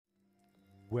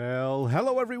Well,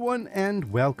 hello everyone, and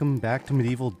welcome back to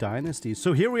Medieval Dynasty.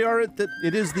 So here we are it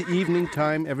is the evening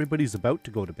time. Everybody's about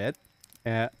to go to bed,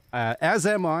 as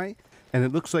am I, and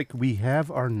it looks like we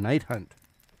have our night hunt.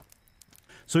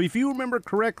 So if you remember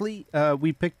correctly,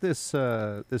 we picked this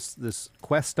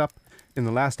quest up in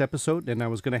the last episode, and I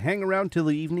was going to hang around till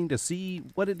the evening to see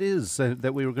what it is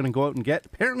that we were going to go out and get.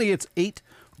 Apparently it's 8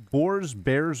 boars,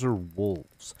 bears, or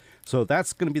wolves. So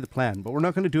that's going to be the plan, but we're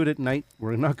not going to do it at night.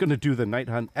 We're not going to do the night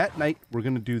hunt at night. We're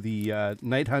going to do the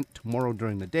night hunt tomorrow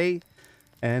during the day.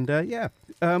 And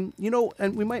you know,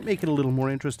 and we might make it a little more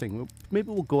interesting.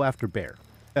 Maybe we'll go after bear.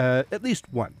 At least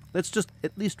one. Let's just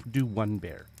at least do one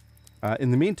bear. In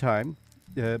the meantime,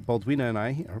 Baldwina and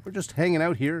I, we're just hanging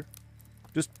out here.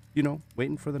 Just, you know,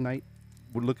 waiting for the night.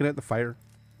 We're looking at the fire.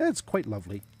 It's quite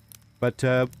lovely. But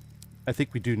I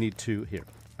think we do need to, here.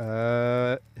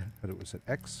 What was it,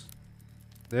 X?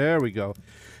 There we go.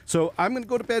 So I'm going to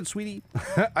go to bed, sweetie.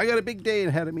 I got a big day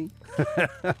ahead of me.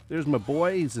 There's my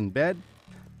boy. He's in bed.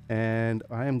 And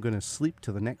I am going to sleep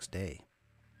till the next day.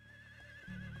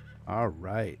 All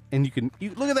right. And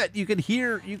you look at that. You can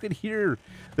hear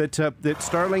that that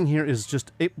Starling here is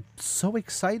just so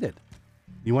excited.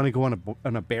 You want to go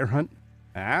on a bear hunt?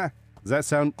 Ah, does that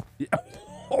sound?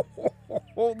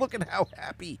 Oh, look at how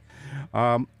happy.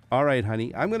 All right,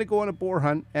 honey. I'm going to go on a boar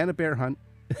hunt and a bear hunt.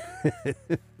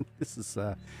 This is,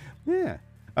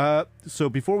 yeah. So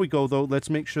before we go, though, let's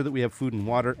make sure that we have food and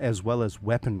water as well as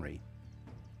weaponry.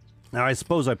 Now, I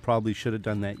suppose I probably should have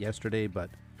done that yesterday, but,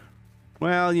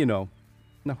 well, you know.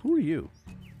 Now, who are you?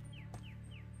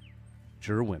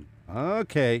 Jerwin.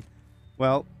 Okay.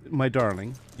 Well, my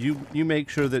darling, you make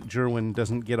sure that Jerwin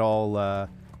doesn't get all,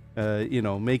 you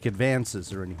know, make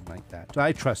advances or anything like that.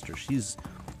 I trust her. She's...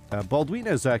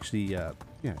 Baldwina is actually, yeah,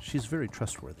 she's very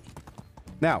trustworthy.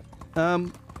 Now,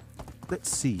 let's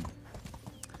see.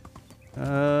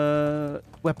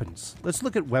 Weapons. Let's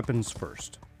look at weapons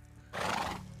first.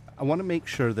 I want to make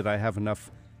sure that I have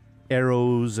enough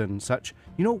arrows and such.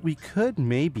 You know, we could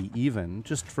maybe even,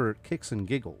 just for kicks and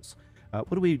giggles,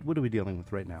 what are we dealing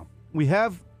with right now? We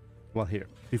have, well, here,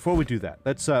 before we do that,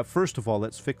 let's, first of all,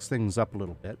 let's fix things up a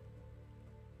little bit.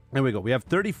 There we go. We have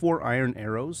 34 iron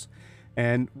arrows.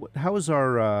 And how is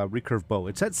our recurve bow?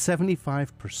 It's at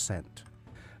 75%.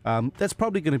 That's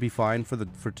probably going to be fine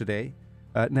for today.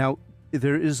 Now,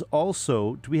 there is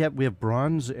also, we have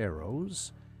bronze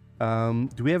arrows.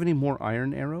 Do we have any more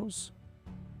iron arrows?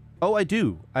 Oh, I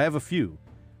do. I have a few.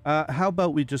 How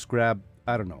about we just grab,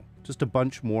 I don't know, just a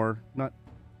bunch more. Not,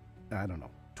 I don't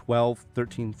know, 12,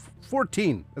 13,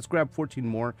 14. Let's grab 14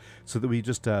 more so that we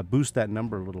just boost that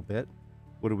number a little bit.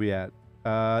 What are we at?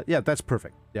 Yeah, that's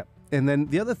perfect. Yeah. And then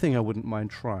the other thing I wouldn't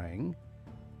mind trying,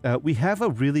 we have a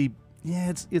really,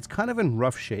 yeah, it's kind of in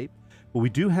rough shape, but we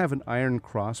do have an iron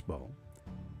crossbow.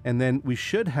 And then we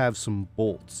should have some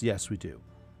bolts. Yes, we do.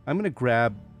 I'm going to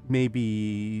grab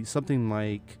maybe something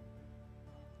like,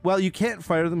 well, you can't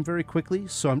fire them very quickly,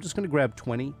 so I'm just going to grab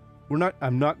 20.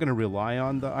 I'm not going to rely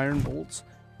on the iron bolts,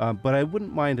 but I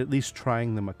wouldn't mind at least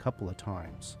trying them a couple of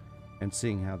times and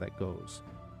seeing how that goes.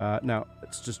 Now,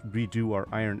 let's just redo our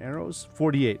iron arrows.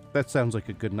 48. That sounds like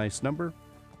a good, nice number.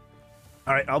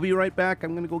 All right, I'll be right back.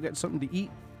 I'm going to go get something to eat,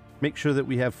 make sure that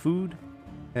we have food.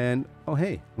 And, oh,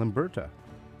 hey, Lamberta.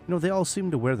 You know, they all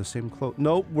seem to wear the same clothes.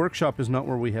 No, workshop is not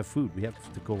where we have food. We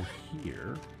have to go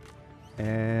here.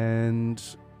 And,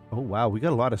 oh, wow, we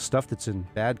got a lot of stuff that's in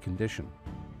bad condition.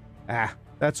 Ah,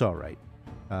 that's all right.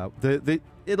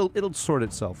 It'll sort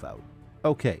itself out.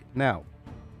 Okay, now.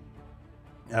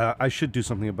 I should do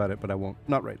something about it, but I won't.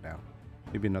 Not right now.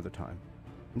 Maybe another time.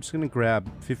 I'm just going to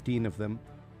grab 15 of them,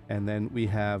 and then we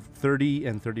have 30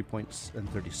 and 30 points and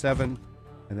 37,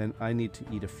 and then I need to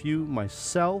eat a few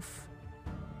myself.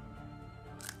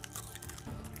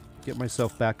 Get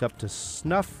myself back up to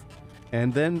snuff,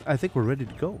 and then I think we're ready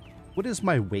to go. What is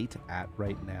my weight at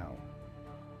right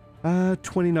now?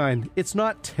 29. It's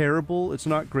not terrible. It's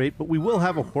not great, but we will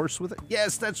have a horse with it.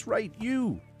 Yes, that's right,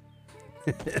 you!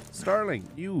 Starling,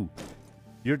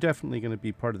 you're definitely going to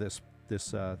be part of this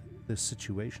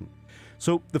situation.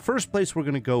 So the first place we're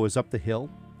going to go is up the hill.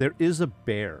 There is a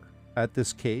bear at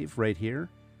this cave right here.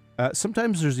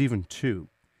 Sometimes there's even 2.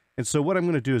 And so what I'm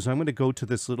going to do is I'm going to go to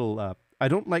this little. I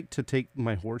don't like to take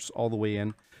my horse all the way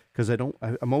in because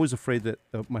I'm always afraid that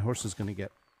my horse is going to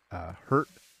get hurt,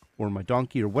 or my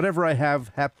donkey, or whatever I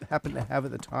happen to have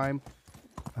at the time.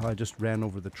 I just ran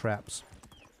over the traps.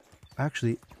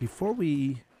 Actually, before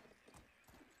we...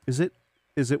 Is it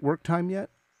work time yet?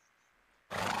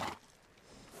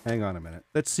 Hang on a minute.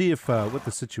 Let's see if what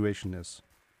the situation is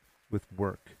with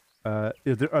work. Are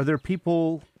there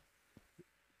people...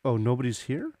 Oh, nobody's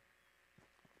here?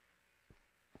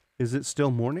 Is it still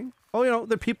morning? Oh, you know,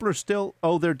 the people are still...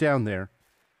 Oh, they're down there.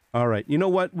 All right. You know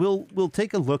what? We'll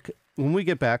take a look. When we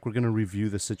get back, we're going to review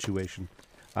the situation.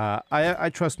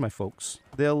 I trust my folks.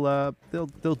 They'll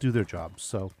do their jobs.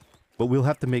 So, but we'll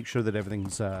have to make sure that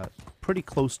everything's pretty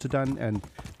close to done, and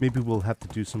maybe we'll have to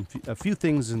do a few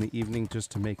things in the evening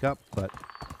just to make up. But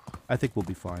I think we'll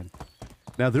be fine.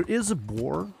 Now there is a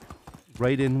boar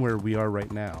right in where we are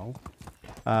right now.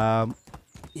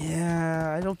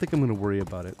 Yeah, I don't think I'm going to worry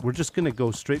about it. We're just going to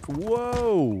go straight for...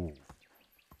 Whoa!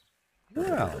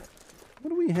 Well, what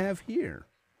do we have here?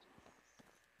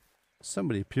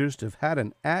 Somebody appears to have had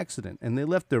an accident, and they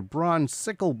left their bronze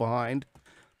sickle behind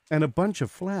and a bunch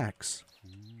of flax.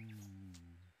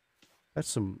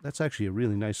 That's actually a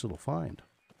really nice little find.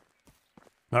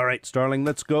 All right, Starling,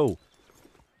 let's go.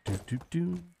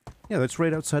 Yeah, that's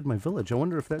right outside my village. I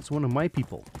wonder if that's one of my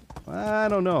people. I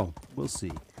don't know. We'll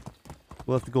see.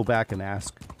 We'll have to go back and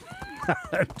ask.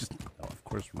 No, of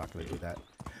course we're not going to do that.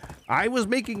 I was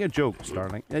making a joke,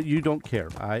 Starling. You don't care.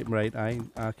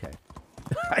 Okay.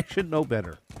 I should know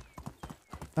better.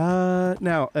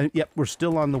 Now, yep, we're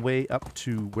still on the way up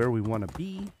to where we want to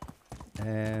be.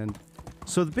 And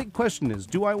so the big question is,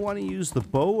 do I want to use the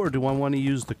bow or do I want to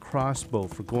use the crossbow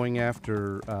for going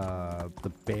after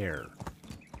the bear?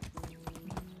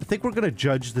 I think we're going to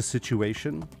judge the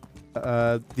situation.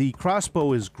 The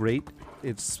crossbow is great.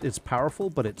 It's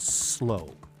powerful, but it's slow.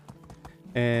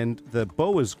 And the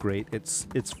bow is great. It's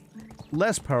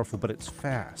less powerful, but it's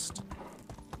fast.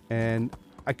 And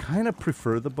I kind of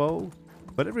prefer the bow,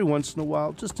 but every once in a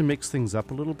while, just to mix things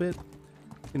up a little bit,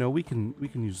 you know, we can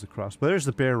use the crossbow. There's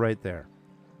the bear right there.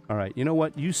 All right, you know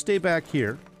what? You stay back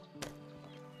here.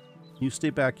 You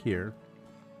stay back here.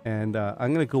 And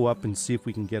I'm going to go up and see if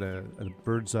we can get a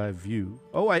bird's eye view.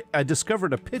 Oh, I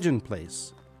discovered a pigeon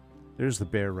place. There's the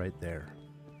bear right there.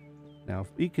 Now, if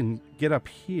we can get up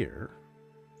here...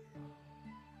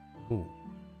 Oh.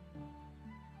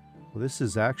 Well, this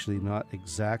is actually not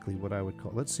exactly what I would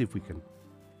call... Let's see if we can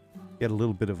get a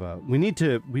little bit of a... We need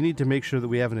to make sure that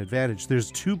we have an advantage. There's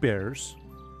two bears.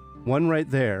 One right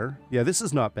there. Yeah, this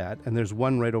is not bad. And there's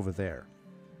one right over there.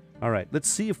 All right, let's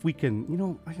see if we can... You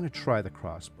know, I'm going to try the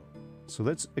crossbow. So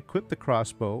let's equip the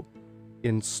crossbow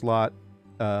in slot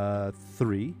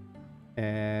 3.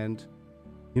 And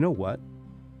you know what?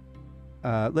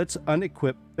 Let's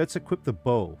equip the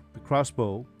bow, the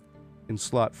crossbow, in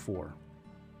slot 4.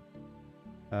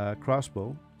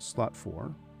 Crossbow, slot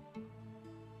 4.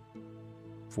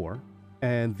 4.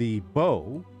 And the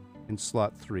bow in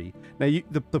slot 3. Now,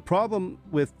 the problem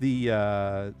with the...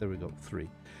 there we go, 3.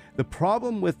 The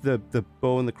problem with the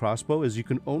bow and the crossbow is you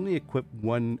can only equip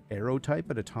one arrow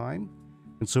type at a time.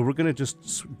 And so we're going to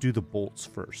just do the bolts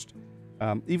first.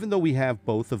 Even though we have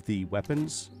both of the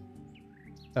weapons...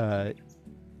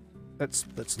 Let's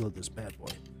load this bad boy.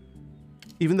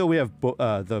 Even though we have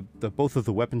both of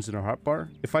the weapons in our hotbar,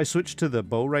 if I switch to the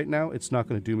bow right now, it's not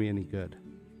going to do me any good.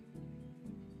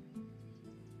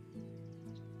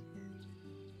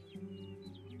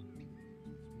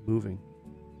 Moving.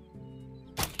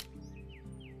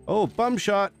 Oh, bum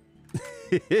shot!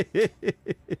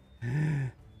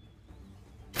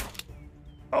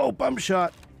 Oh, bum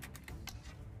shot!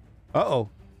 Uh-oh.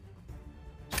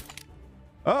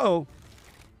 Uh-oh.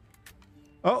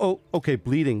 Uh-oh. Okay,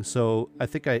 bleeding, so I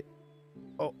think I...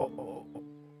 Oh.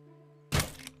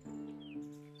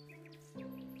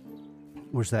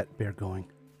 Where's that bear going?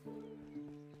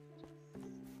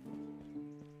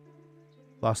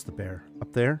 Lost the bear.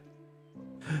 Up there?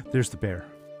 There's the bear.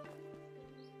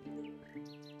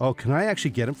 Oh, can I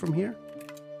actually get him from here?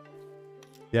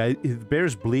 Yeah, the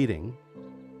bear's bleeding.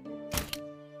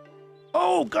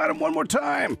 Oh, got him one more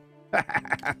time!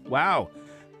 Wow.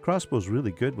 Crossbow's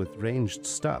really good with ranged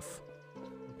stuff.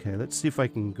 Okay, let's see if I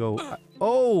can go...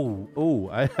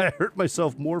 I hurt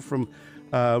myself more from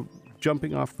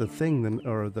jumping off the thing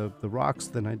or the rocks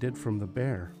than I did from the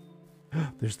bear.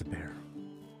 There's the bear.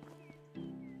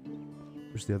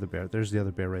 Where's the other bear? There's the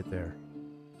other bear right there.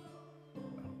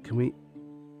 Can we...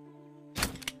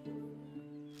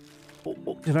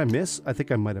 Oh, did I miss? I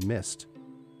think I might have missed.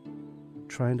 I'm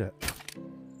trying to...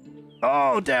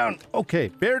 Oh, down! Okay,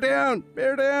 bear down!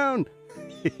 Bear down!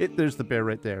 There's the bear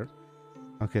right there.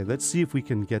 Okay, let's see if we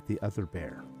can get the other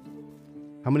bear.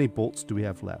 How many bolts do we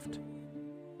have left?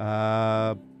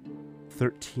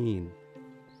 13.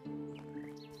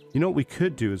 You know what we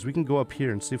could do is we can go up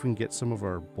here and see if we can get some of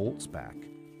our bolts back.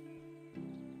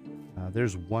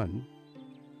 There's one.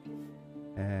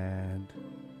 And...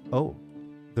 Oh,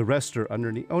 the rest are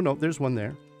underneath. Oh, no, there's one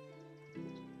there.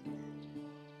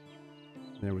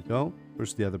 There we go.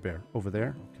 Where's the other bear? Over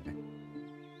there? Okay.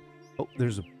 Oh,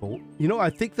 there's a bolt. You know, I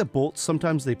think the bolts,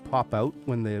 sometimes they pop out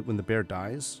when the bear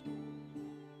dies.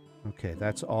 Okay,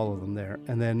 that's all of them there.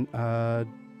 And then, I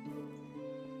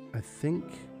think...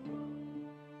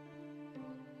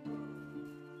 You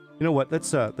know what?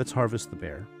 Let's harvest the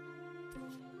bear.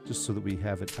 Just so that we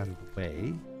have it out of the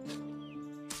way.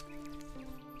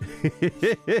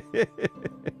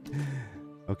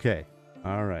 Okay.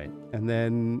 All right. And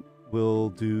then we'll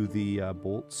do the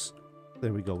bolts.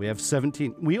 There we go. We have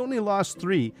 17. We only lost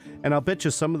 3, and I'll bet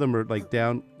you some of them are like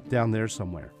down there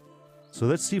somewhere. So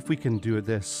let's see if we can do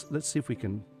this. Let's see if we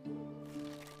can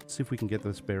get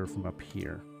this bear from up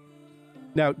here.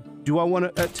 Now, do I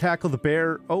want to tackle the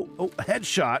bear? Oh,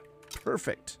 headshot.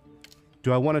 Perfect.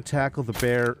 Do I want to tackle the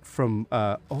bear from,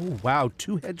 oh wow,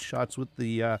 2 headshots with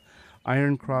the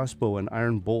iron crossbow and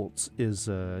iron bolts is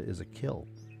a kill.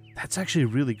 That's actually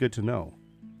really good to know.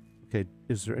 Okay,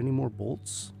 is there any more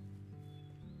bolts?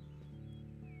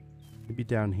 Maybe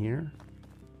down here?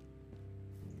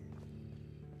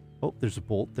 Oh, there's a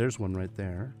bolt. There's one right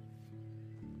there.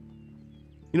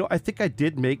 You know, I think I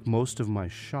did make most of my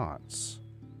shots.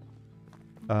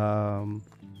 But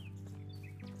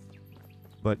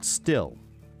still.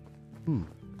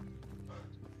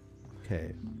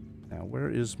 Okay. Now, where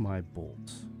is my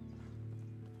bolt?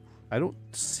 I don't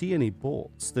see any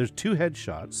bolts. There's 2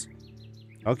 headshots.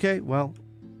 Okay, well,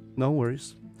 no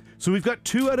worries. So we've got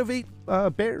 2 out of 8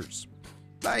 bears.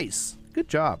 Nice. Good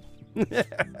job.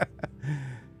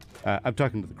 I'm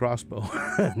talking to the crossbow.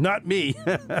 Not me.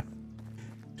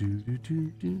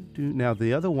 Now,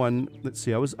 the other one, let's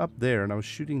see, I was up there and I was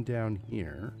shooting down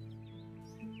here.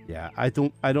 Yeah, I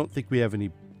don't think we have any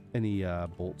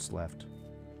bolts left.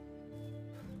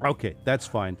 Okay, that's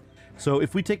fine. So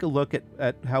if we take a look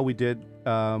at how we did,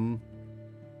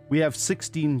 we have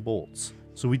 16 bolts.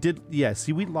 So we did, yeah,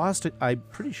 see, we lost it. I'm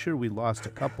pretty sure we lost a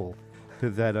couple to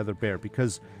that other bear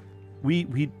because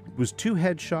we was 2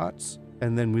 headshots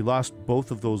and then we lost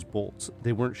both of those bolts.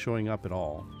 They weren't showing up at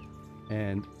all.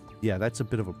 And yeah, that's a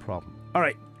bit of a problem. All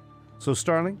right. So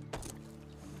Starling.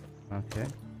 Okay.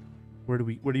 Where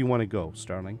do you want to go,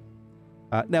 Starling?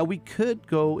 Now we could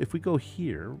go, if we go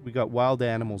here, we got wild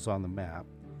animals on the map.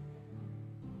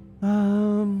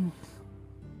 The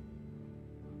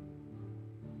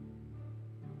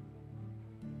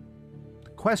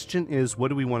question is, what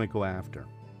do we want to go after?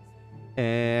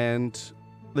 And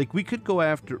like we could go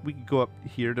up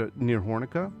here to near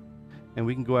Hornica, and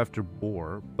we can go after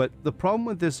boar. But the problem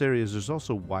with this area is there's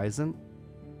also Wyzant,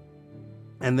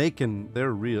 and they can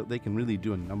really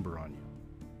do a number on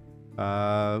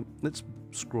you. Let's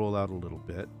scroll out a little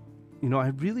bit. You know, I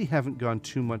really haven't gone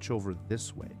too much over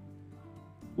this way.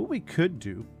 What we could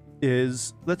do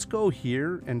is let's go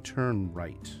here and turn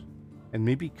right, and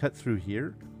maybe cut through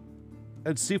here,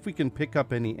 and see if we can pick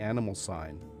up any animal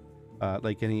sign,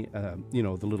 like any, you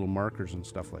know, the little markers and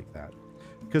stuff like that.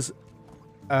 Because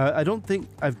I don't think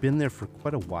I've been there for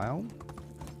quite a while,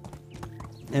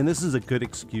 and this is a good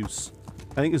excuse.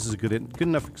 I think this is a good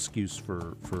enough excuse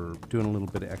for doing a little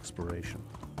bit of exploration.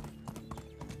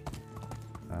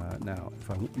 Now, if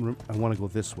I want to go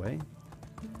this way.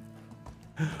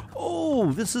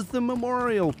 Oh, this is the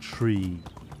memorial tree.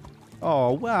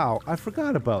 Oh, wow. I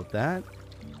forgot about that.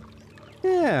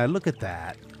 Yeah, look at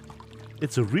that.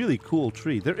 It's a really cool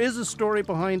tree. There is a story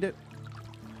behind it.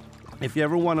 If you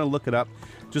ever want to look it up,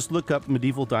 just look up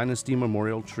Medieval Dynasty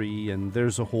memorial tree, and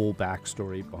there's a whole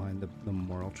backstory behind the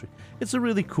memorial tree. It's a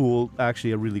really cool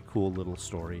little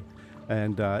story.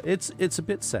 And it's a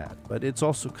bit sad, but it's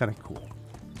also kind of cool.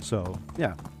 So,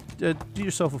 yeah. Do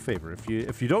yourself a favor.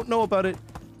 If you don't know about it,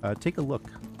 take a look.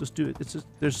 Just do it.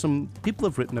 There's some people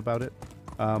have written about it.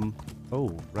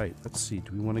 Oh, right. Let's see.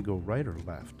 Do we want to go right or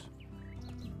left?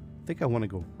 I think I want to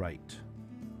go right.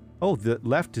 Oh, the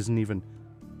left isn't even...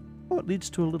 Oh, it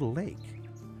leads to a little lake.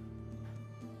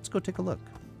 Let's go take a look.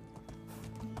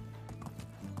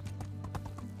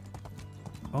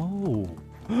 Oh.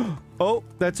 Oh,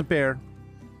 that's a bear.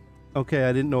 Okay,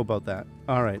 I didn't know about that.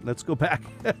 All right, let's go back.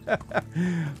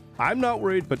 I'm not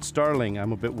worried, but Starling,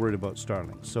 I'm a bit worried about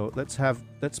Starling. So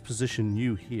let's position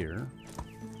you here.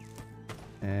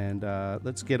 And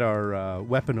let's get our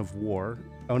weapon of war.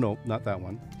 Oh, no, not that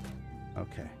one.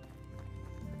 Okay.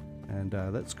 And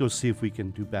let's go see if we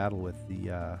can do battle with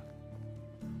the...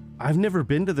 I've never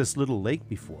been to this little lake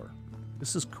before.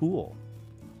 This is cool.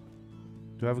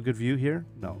 Do I have a good view here?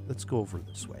 No, let's go over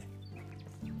this way.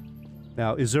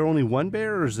 Now, is there only one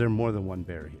bear, or is there more than one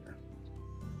bear here?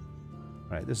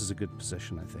 All right, this is a good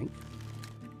position, I think.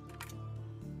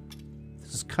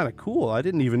 This is kind of cool. I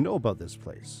didn't even know about this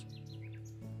place.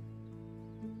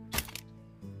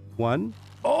 One.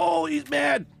 Oh, he's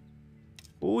mad!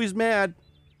 Oh, he's mad.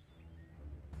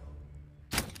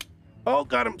 Oh,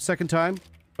 got him. Second time.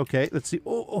 Okay, let's see.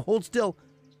 Oh, hold still.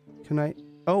 Can I?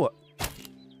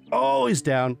 Oh, he's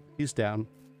down. He's down.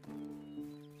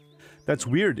 That's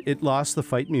weird. It lost the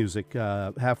fight music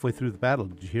halfway through the battle.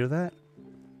 Did you hear that?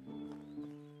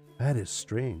 That is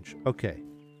strange. Okay.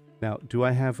 Now, do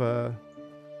I have a...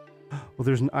 Well,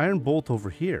 there's an iron bolt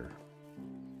over here.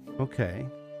 Okay.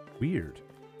 Weird.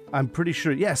 I'm pretty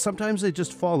sure... Yeah, sometimes they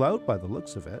just fall out by the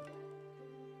looks of it.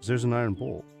 There's an iron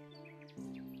bolt.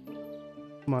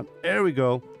 Come on. There we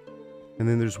go. And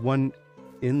then there's one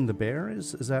in the bear.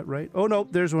 Is that right? Oh, no.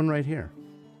 There's one right here.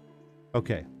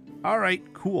 Okay. All right.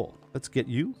 Cool. Let's get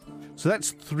you. So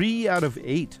that's 3 out of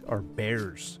 8 are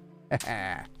bears.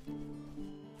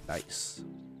 Nice.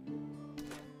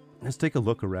 Let's take a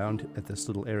look around at this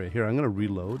little area here. I'm going to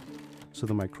reload so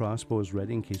that my crossbow is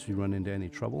ready in case we run into any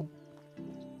trouble.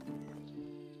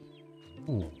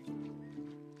 Oh.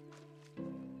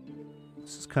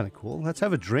 This is kind of cool. Let's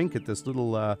have a drink at this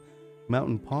little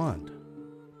mountain pond.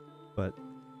 But,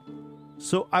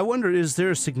 so I wonder, is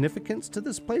there a significance to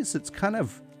this place? It's kind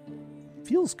of,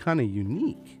 feels kind of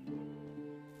unique.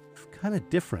 Kind of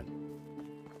different.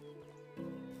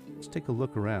 Let's take a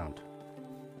look around.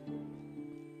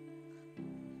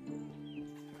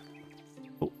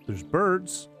 Oh, there's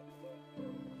birds.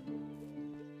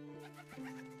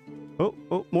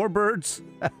 Oh, more birds.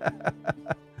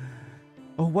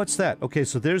 Oh, what's that? Okay,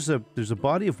 so there's a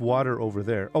body of water over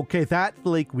there. Okay, that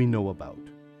lake we know about.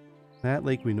 That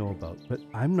lake we know about, but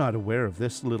I'm not aware of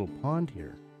this little pond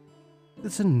here.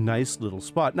 It's a nice little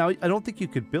spot. Now, I don't think you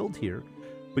could build here,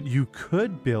 but you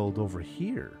could build over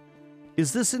here.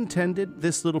 Is this intended,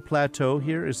 this little plateau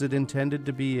here, is it intended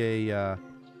to be a,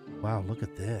 wow, look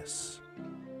at this.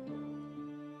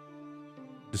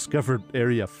 Discovered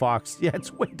area fox. Yeah,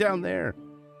 it's way down there.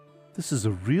 This is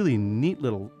a really neat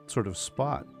little sort of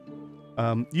spot.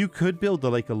 You could build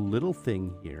like a little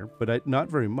thing here, but not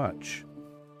very much.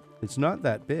 It's not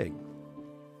that big.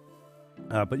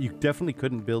 But you definitely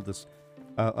couldn't build this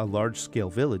a large-scale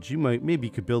village. Maybe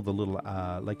you could build a little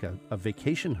like a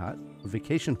vacation hut, a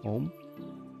vacation home.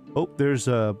 Oh, there's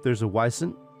a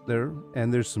Wycent there,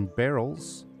 and there's some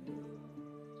barrels.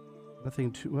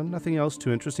 Nothing else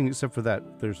too interesting except for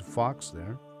that there's a fox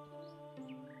there.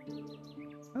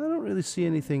 I don't really see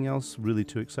anything else really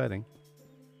too exciting.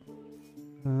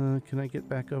 Can I get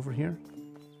back over here?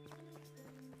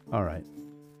 All right.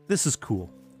 This is cool.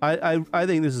 I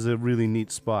think this is a really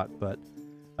neat spot, but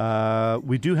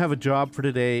we do have a job for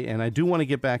today, and I do want to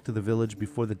get back to the village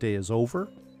before the day is over,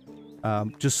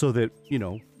 just so that, you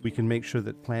know, we can make sure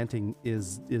that planting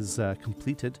is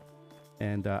completed,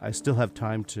 and I still have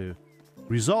time to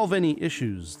resolve any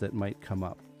issues that might come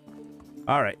up.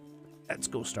 All right, let's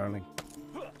go, Starling.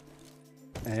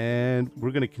 And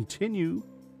we're going to continue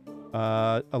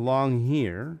along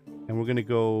here, and we're going to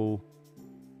go...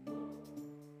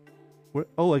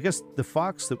 Oh, I guess the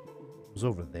fox that was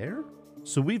over there?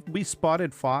 So we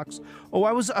spotted fox. Oh,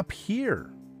 I was up here.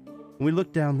 And we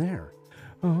looked down there.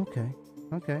 Oh, okay.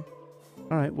 Okay.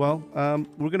 All right, well,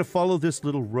 we're going to follow this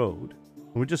little road.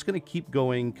 And we're just going to keep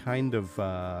going kind of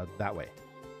that way.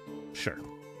 Sure.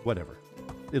 Whatever.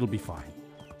 It'll be fine.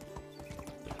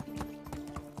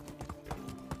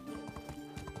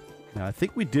 Now, I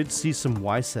think we did see some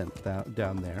Wycent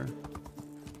down there.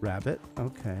 Rabbit.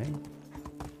 Okay.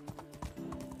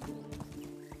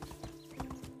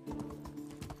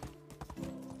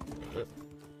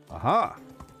 Aha!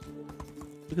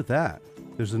 Look at that.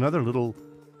 There's another little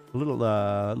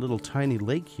tiny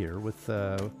lake here with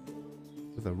a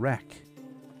wreck.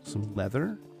 Some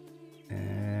leather.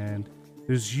 And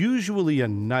there's usually a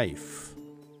knife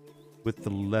with the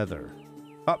leather.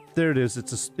 Oh, there it is.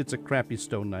 It's a crappy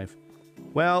stone knife.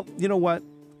 Well, you know what?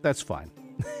 That's fine.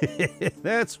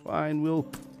 That's fine.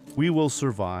 We will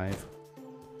survive.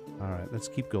 All right, let's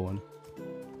keep going.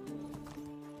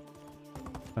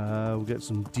 We've got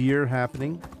some deer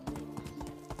happening.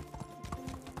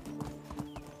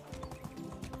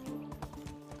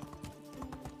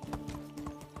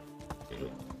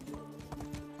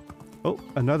 Oh,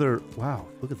 another... Wow,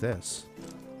 look at this.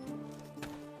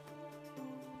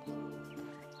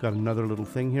 Got another little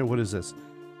thing here. What is this?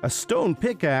 A stone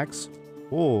pickaxe?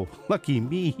 Oh, lucky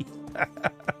me.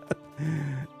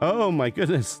 Oh my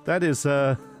goodness. That is,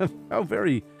 how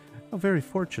very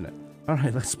fortunate. All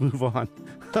right, let's move on.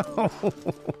 Now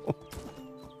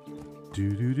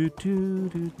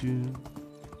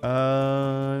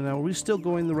are we still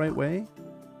going the right way?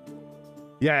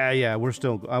 Yeah, we're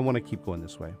still... I want to keep going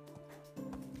this way.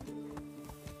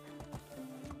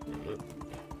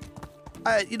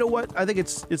 You know what? I think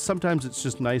it's sometimes it's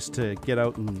just nice to get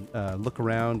out and look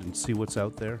around and see what's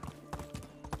out there.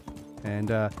 And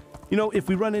you know, if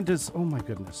we run into oh my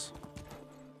goodness,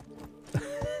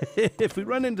 if we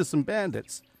run into some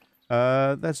bandits,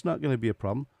 that's not going to be a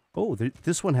problem. Oh,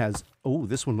 this one has. Oh,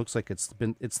 this one looks like it's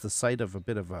the site of a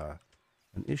bit of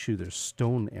an issue. There's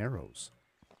stone arrows,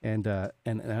 and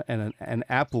an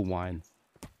apple wine.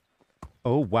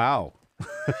 Oh wow.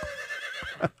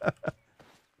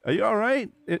 Are you all right?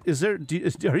 Is there?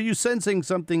 Are you sensing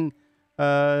something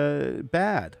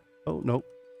bad? Oh no.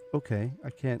 Okay, I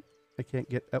can't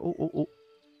get. Oh.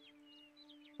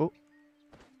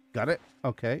 Got it.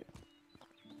 Okay.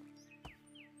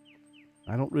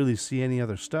 I don't really see any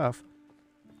other stuff.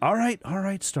 All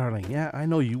right, Starling. Yeah, I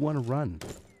know you want to run.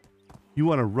 You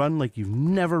want to run like you've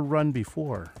never run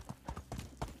before.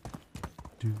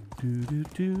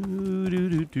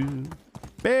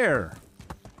 Bear.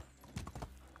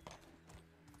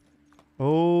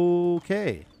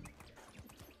 Okay.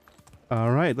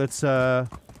 All right, let's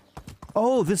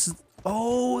oh, this is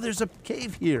there's a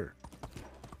cave here.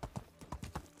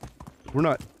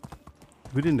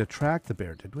 We didn't attract the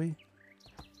bear, did we?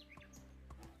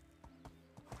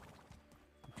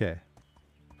 Okay.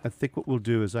 I think what we'll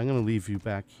do is I'm going to leave you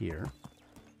back here.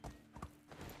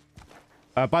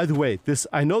 By the way,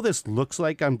 I know this looks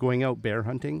like I'm going out bear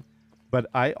hunting, but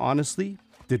I honestly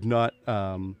did not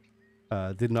plan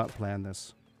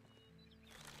this.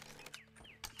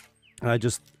 I'm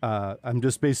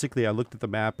just basically, I looked at the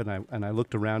map and I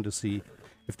looked around to see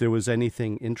if there was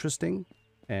anything interesting,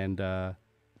 and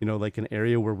you know, like an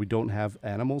area where we don't have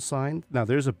animals signed. Now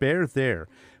there's a bear there.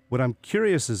 What I'm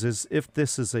curious is if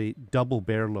this is a double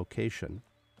bear location,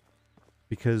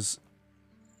 because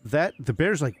the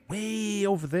bear's like way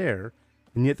over there,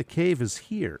 and yet the cave is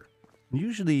here. And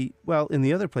usually, well, in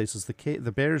the other places,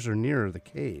 the bears are nearer the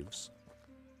caves.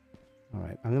 All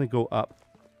right, I'm gonna go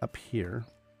up here,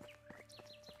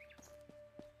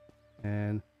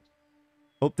 and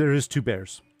oh, there is two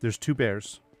bears. There's two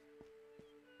bears.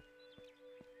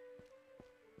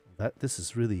 This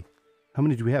is really. How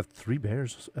many do we have? 3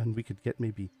 bears, and we could get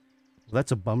maybe. Well,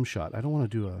 that's a bum shot. I don't want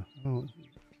to do a.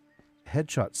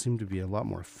 Headshots seem to be a lot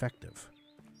more effective.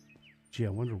 Gee, I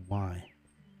wonder why.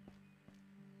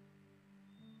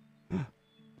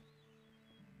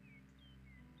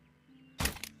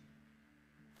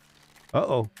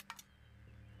 Uh-oh.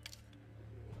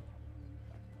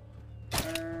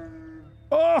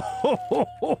 Oh!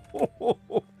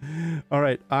 All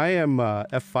right, I am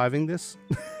F5ing this.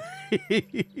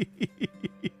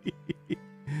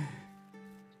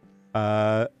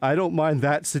 I don't mind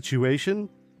that situation,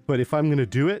 but if I'm gonna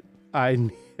do it, I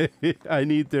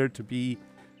need there to be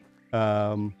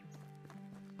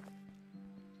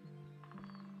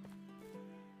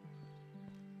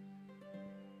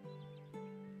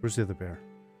where's the other bear?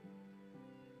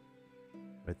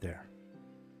 Right there.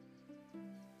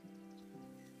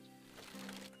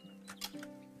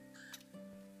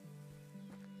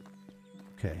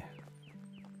 Okay.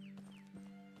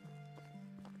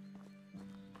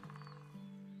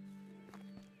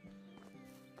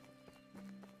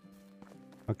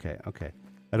 Okay.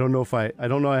 I don't know if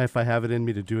I have it in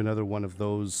me to do another one of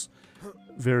those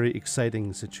very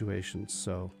exciting situations.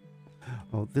 So,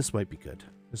 oh, this might be good.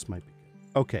 This might be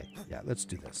good. Okay, yeah, let's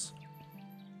do this.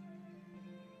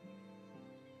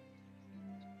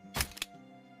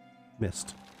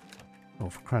 Missed. Oh,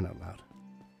 for crying out loud.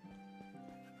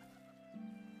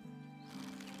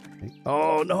 Okay.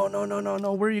 Oh,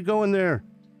 no. Where are you going there?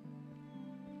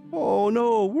 Oh,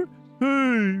 no.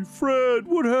 Hey, Fred,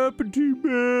 what happened to you,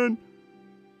 man?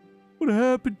 What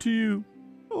happened to you?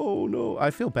 Oh, no.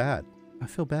 I feel bad. I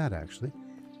feel bad, actually.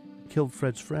 I killed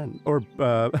Fred's friend. Or,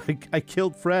 I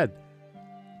killed Fred.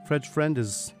 Fred's friend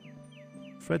is...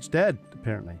 Fred's dead,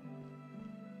 apparently.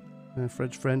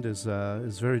 Fred's friend is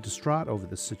very distraught over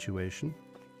this situation.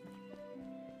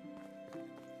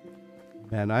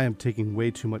 Man, I am taking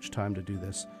way too much time to do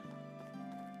this.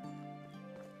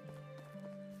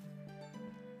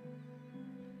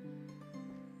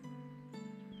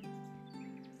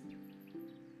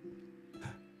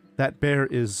 That bear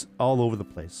is all over the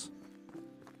place.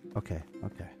 Okay.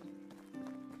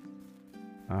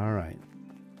 All right.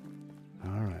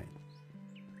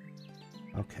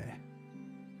 Okay.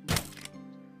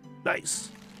 Nice.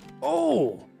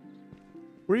 Oh!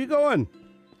 Where are you going?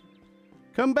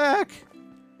 Come back!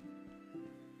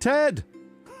 Ted!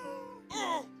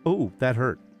 Oh, that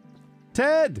hurt.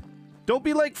 Ted! Don't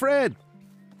be like Fred!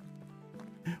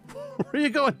 Where are you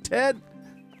going, Ted?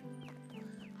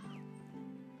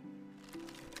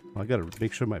 I gotta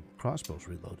make sure my crossbow's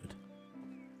reloaded.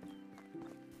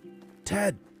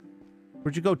 Ted!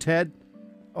 Where'd you go, Ted?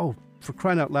 Oh, for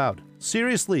crying out loud.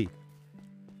 Seriously!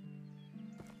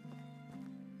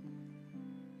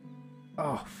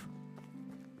 Oh.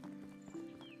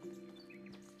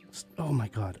 Oh my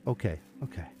god. Okay.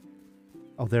 Okay.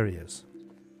 Oh, there he is.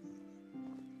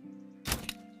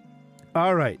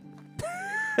 All right.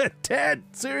 Ted,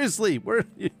 seriously, where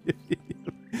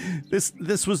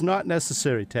this was not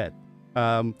necessary, Ted.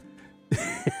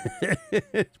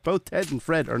 Both Ted and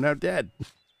Fred are now dead.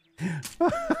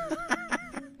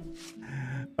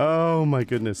 Oh my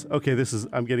goodness. Okay,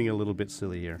 I'm getting a little bit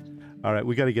silly here. All right,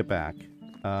 we got to get back.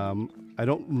 I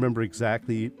don't remember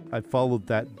exactly. I followed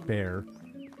that bear,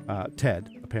 Ted.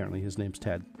 Apparently, his name's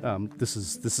Ted. This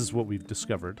is what we've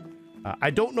discovered.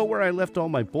 I don't know where I left all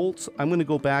my bolts. I'm going to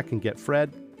go back and get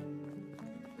Fred.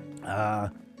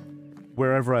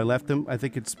 Wherever I left him. I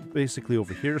think it's basically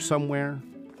over here somewhere.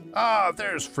 Ah,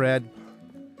 there's Fred.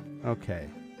 Okay.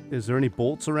 Is there any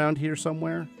bolts around here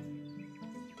somewhere?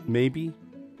 Maybe.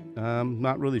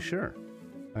 Not really sure.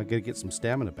 I gotta get some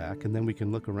stamina back, and then we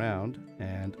can look around.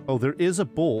 And oh, there is a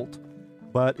bolt,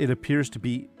 but it appears to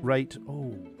be right.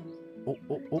 Oh.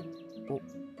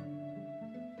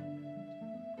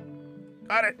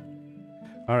 Got it.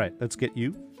 All right, let's get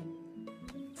you,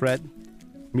 Fred.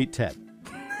 Meet Ted.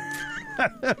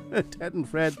 Ted and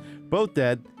Fred, both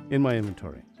dead, in my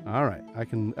inventory. All right, I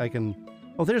can.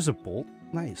 Oh, there's a bolt.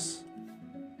 Nice.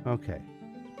 Okay.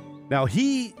 Now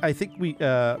I think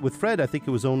with Fred, I think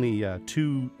it was only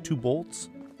two bolts.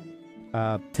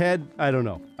 Ted, I don't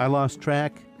know. I lost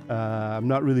track. I'm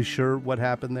not really sure what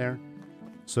happened there,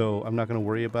 so I'm not going to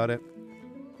worry about it.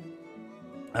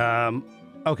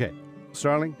 Okay,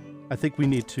 Starling, I think we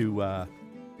need to.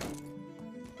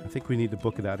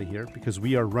 Book it out of here because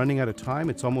we are running out of time.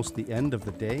 It's almost the end of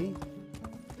the day.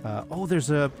 Oh, there's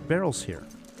barrels here.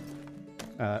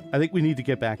 I think we need to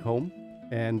get back home,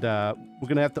 and we're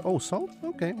gonna have to. Oh, salt.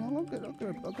 Okay, well,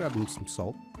 I'll grab him some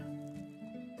salt.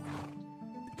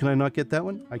 Can I not get that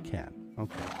one? I can.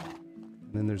 Okay.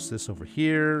 And then there's this over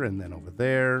here, and then over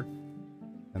there,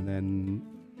 and then.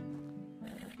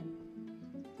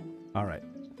 All right,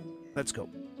 let's go.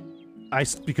 I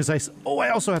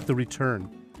also have to return.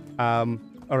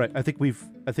 All right, I think we've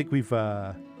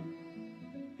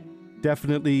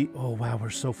definitely. Oh wow, we're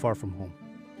so far from home.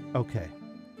 Okay.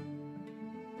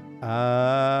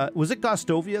 Was it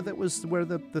Gostovia that was where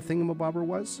the thingamabobber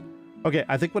was? Okay,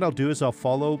 I think what I'll do is I'll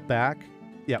follow back.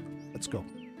 Yep, let's go.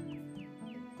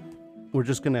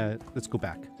 Let's go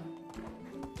back.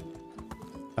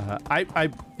 I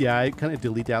kind of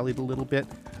dilly-dallied a little bit.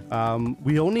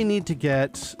 We only need to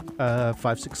get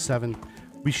 5, 6, 7.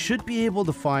 We should be able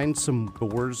to find some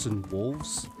boars and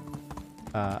wolves.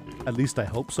 At least I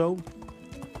hope so.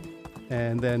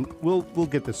 And then we'll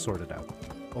get this sorted out.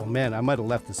 Oh man, I might have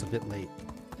left this a bit late.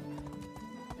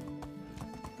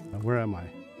 Where am I?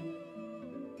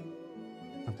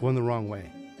 I'm going the wrong way.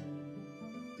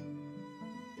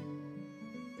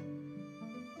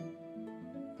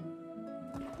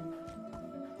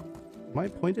 Am I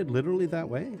pointed literally that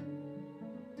way?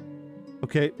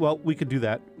 Okay, well, we could do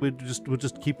that. We'll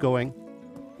just keep going.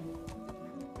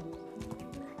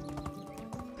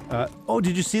 Oh,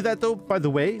 did you see that though? By the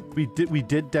way, we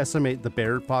did decimate the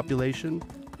bear population.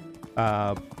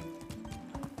 The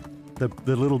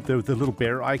little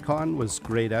bear icon was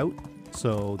grayed out,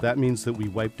 so that means that we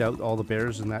wiped out all the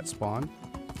bears in that spawn.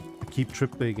 Keep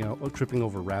tripping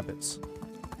over rabbits.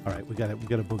 All right, we got a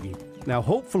boogie. Now,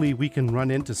 hopefully, we can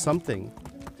run into something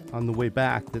on the way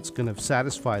back that's gonna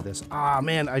satisfy this. Ah,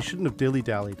 man, I shouldn't have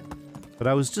dilly-dallied. But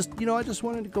I was just, I just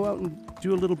wanted to go out and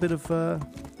do a little bit of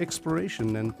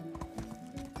exploration and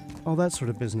all that sort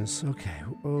of business. Okay.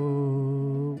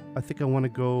 Oh, I think I want to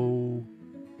go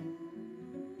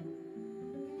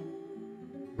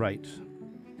right.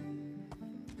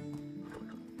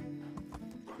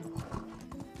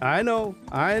 I know,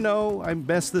 I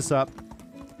messed this up.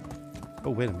 Oh,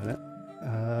 wait a minute.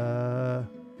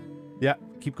 Yeah,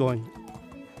 keep going.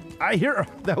 I hear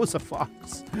that was a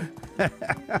fox.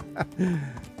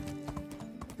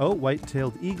 Oh,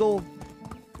 white-tailed eagle.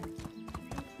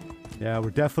 Yeah,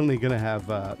 we're definitely going to have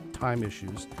time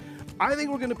issues. I think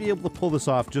we're going to be able to pull this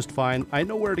off just fine. I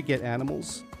know where to get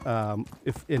animals.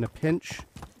 If in a pinch,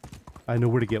 I know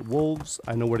where to get wolves.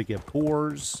 I know where to get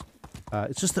boars.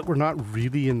 It's just that we're not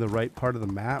really in the right part of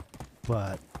the map,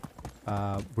 but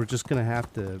we're just going to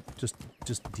have to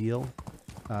just deal.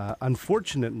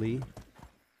 Unfortunately,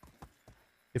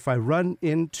 if I run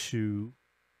into...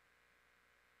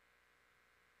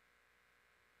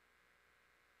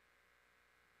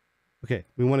 Okay,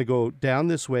 we want to go down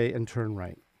this way and turn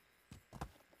right.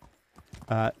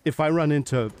 If I run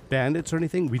into bandits or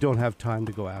anything, we don't have time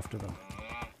to go after them.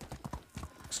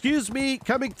 Excuse me,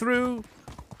 coming through.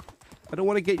 I don't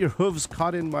want to get your hooves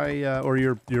caught in my, or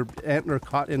your antler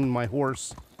caught in my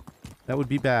horse. That would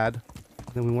be bad.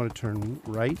 Then we want to turn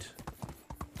right.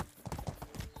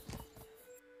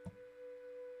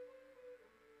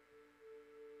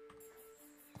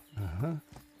 Uh-huh.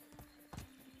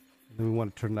 Then we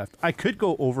want to turn left. I could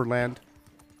go overland,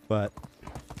 but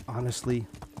honestly...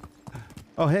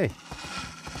 Oh, hey.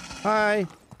 Hi.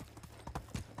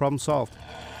 Problem solved.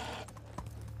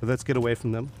 But let's get away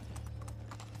from them.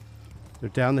 They're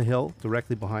down the hill,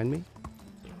 directly behind me.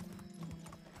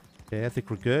 Okay, I think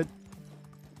we're good.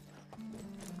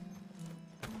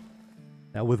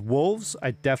 Now with wolves,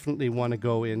 I definitely want to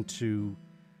go into...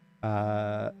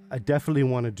 I definitely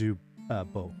want to do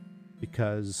bow.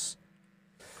 Because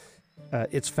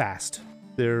it's fast.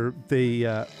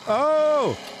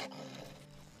 Oh!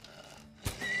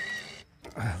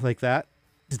 Like that.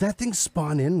 Did that thing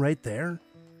spawn in right there?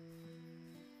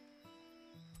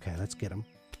 Okay, let's get him.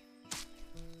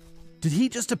 Did he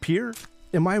just appear?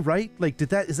 Am I right? Like,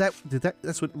 that's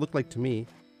what it looked like to me.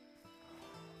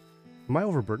 Am I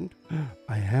overburdened?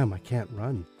 I am. I can't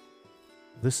run.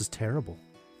 This is terrible.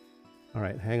 All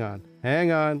right, hang on.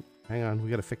 Hang on. Hang on. We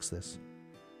got to fix this.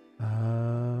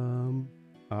 All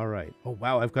right. Oh,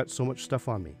 wow. I've got so much stuff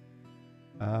on me.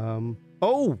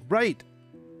 Oh, right.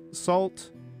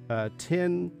 Salt,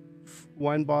 tin,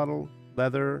 wine bottle,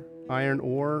 leather, iron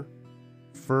ore,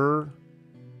 fur,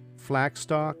 flax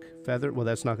stock, feather. Well,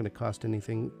 that's not going to cost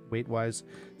anything weight-wise.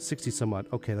 60 some odd.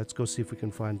 Okay, let's go see if we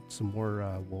can find some more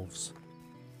wolves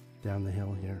down the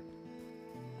hill here.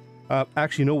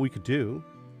 Actually, you know what we could do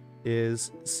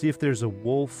is see if there's a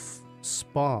wolf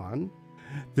spawn.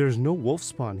 There's no wolf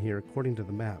spawn here, according to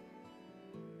the map.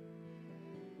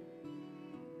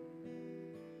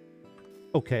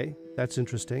 Okay, that's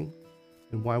interesting.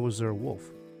 And why was there a wolf?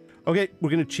 Okay, we're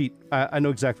going to cheat. I know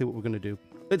exactly what we're going to do.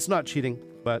 It's not cheating,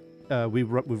 but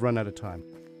we've run out of time.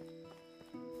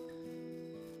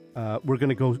 We're going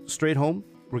to go straight home.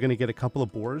 We're going to get a couple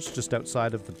of boars just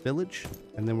outside of the village.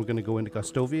 And then we're going to go into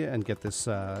Gostovia and get this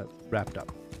wrapped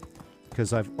up.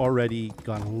 Because I've already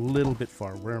gone a little bit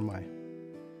far. Where am I?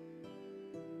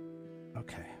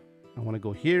 Okay. I want to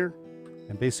go here.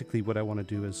 And basically what I want to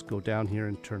do is go down here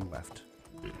and turn left.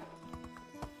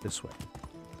 This way.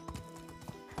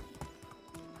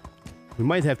 We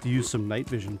might have to use some night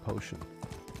vision potion.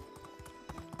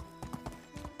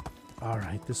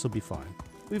 Alright, this will be fine.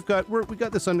 We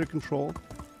got this under control.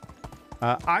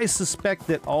 I suspect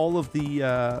that all of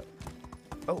the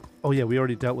oh yeah, we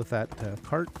already dealt with that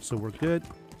cart, so we're good.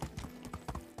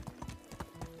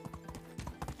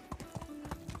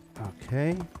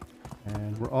 Okay.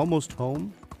 And we're almost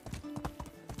home.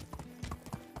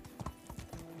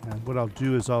 And what I'll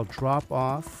do is I'll drop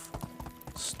off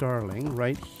Starling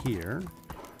right here.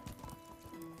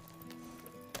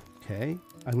 Okay.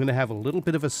 I'm going to have a little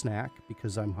bit of a snack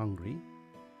because I'm hungry.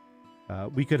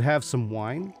 We could have some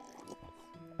wine.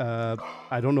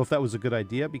 I don't know if that was a good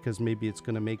idea because maybe it's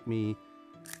going to make me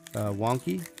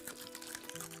wonky.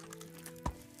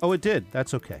 Oh, it did.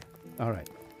 That's okay. All right.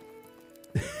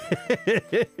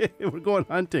 We're going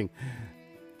hunting.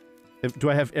 Do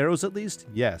I have arrows at least?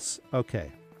 Yes.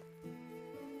 Okay.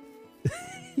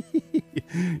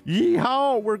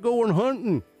 Yeehaw! We're going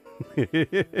hunting.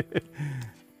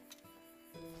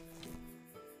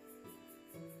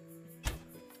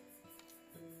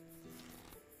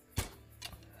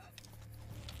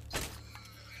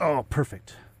 Oh,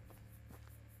 perfect.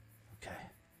 Okay.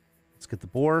 Let's get the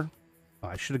boar. Oh,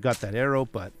 I should have got that arrow,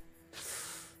 but...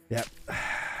 Yep.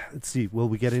 Let's see. Will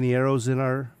we get any arrows in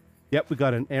our... Yep, we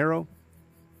got an arrow.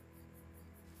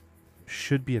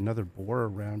 Should be another boar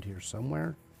around here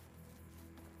somewhere.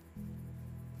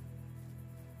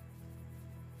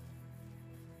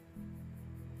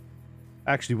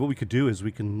 Actually, what we could do is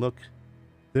we can look...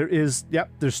 There is... Yep,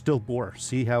 there's still boar.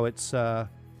 See how it's...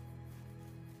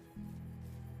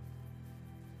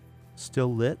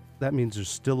 Still lit? That means there's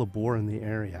still a boar in the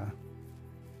area.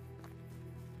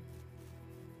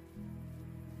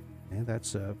 Okay,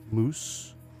 that's a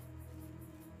moose.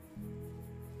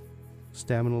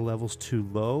 Stamina level's too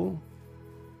low.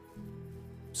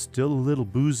 Still a little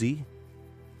boozy.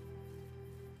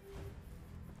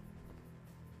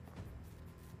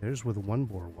 There's where the one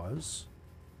boar was.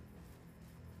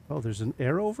 Oh, there's an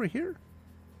arrow over here?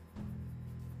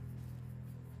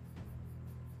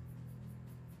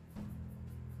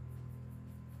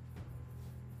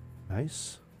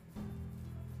 Nice.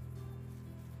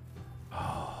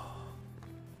 Oh.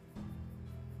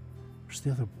 Where's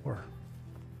the other boar?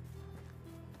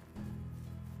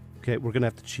 Okay, we're gonna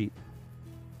have to cheat.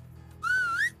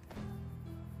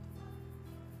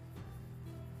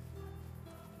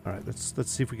 All right,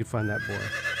 let's see if we can find that boar.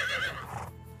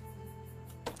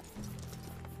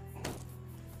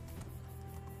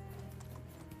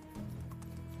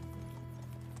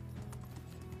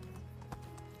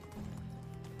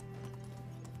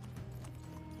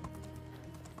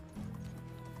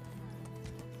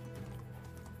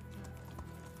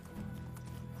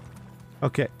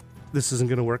 Okay, this isn't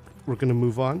gonna work. We're gonna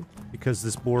move on because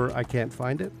this boar, I can't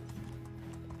find it.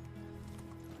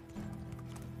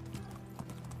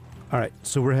 All right,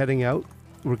 so we're heading out.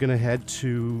 We're gonna head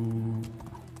to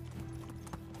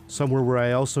somewhere where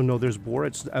I also know there's boar.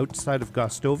 It's outside of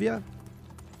Gostovia.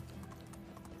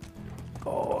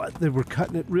 Oh, they were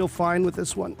cutting it real fine with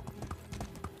this one.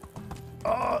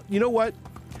 Oh, you know what?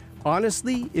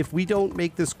 Honestly, if we don't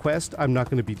make this quest, I'm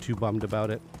not gonna be too bummed about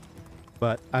it.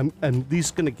 But I'm at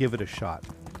least gonna give it a shot.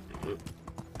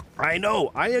 I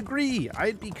know, I agree.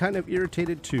 I'd be kind of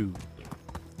irritated too.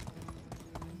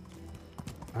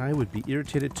 I would be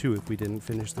irritated too if we didn't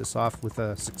finish this off with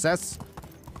a success.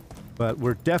 But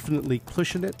we're definitely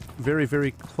pushing it very, very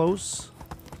close.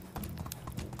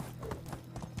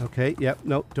 Okay, yep,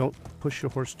 no, don't push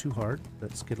your horse too hard.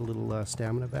 Let's get a little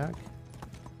stamina back.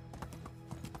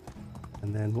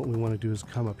 And then what we want to do is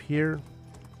come up here.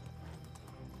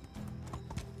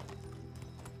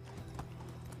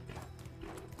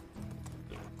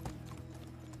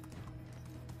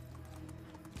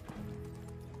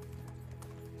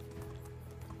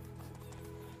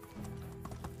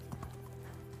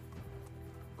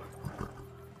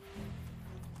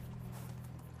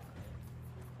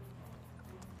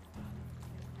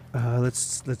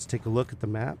 Let's take a look at the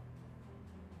map.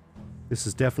 This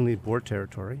is definitely boar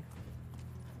territory.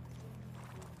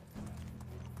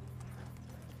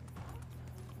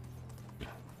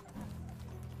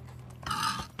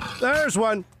 There's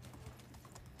one.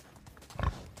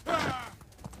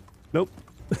 Nope.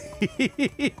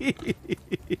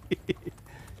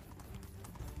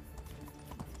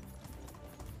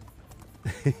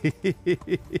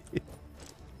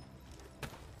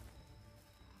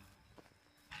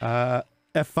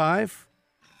 F5.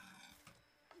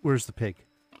 Where's the pig?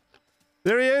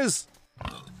 There he is.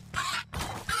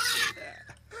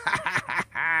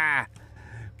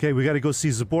 Okay, we got to go see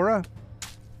Zabora.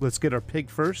 Let's get our pig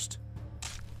first.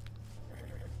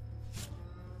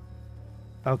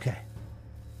 Okay.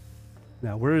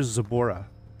 Now, where is Zabora?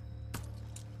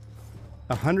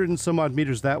 100 and some odd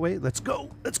meters that way. Let's go.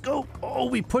 Let's go. Oh,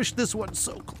 we pushed this one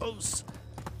so close.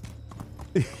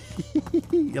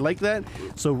 You like that?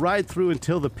 So ride through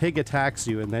until the pig attacks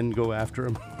you and then go after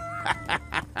him.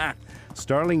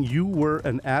 Starling, you were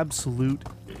an absolute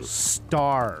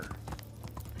star.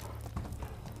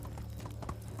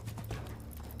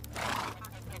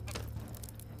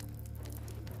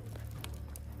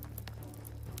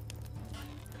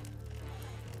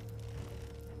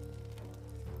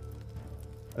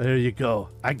 There you go.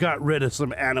 I got rid of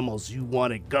some animals you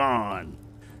wanted gone.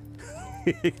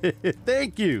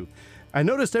 Thank you. I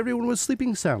noticed everyone was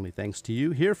sleeping soundly thanks to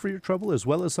you. Here for your trouble as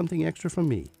well as something extra from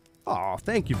me. Aw,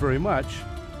 thank you very much.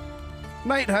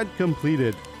 Night hunt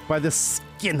completed by the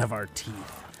skin of our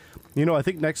teeth. You know, I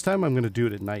think next time I'm going to do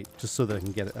it at night just so that I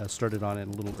can get started on it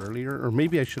a little earlier. Or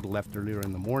maybe I should have left earlier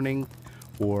in the morning.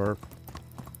 Or,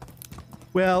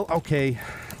 well, okay,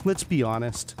 let's be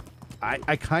honest.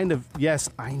 I kind of, yes,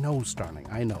 I know, Starling,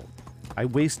 I know. I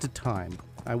wasted time.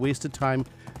 I wasted time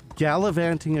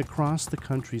gallivanting across the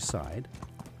countryside.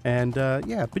 And,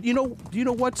 yeah, but you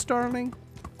know what, Starling?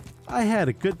 I had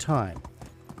a good time.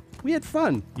 We had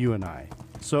fun, you and I.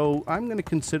 So I'm going to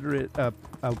consider it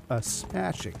a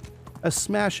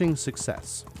smashing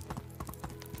success.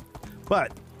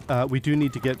 But we do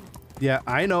need to get, yeah,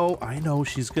 I know,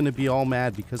 she's going to be all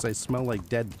mad because I smell like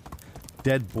dead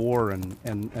boar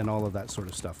and all of that sort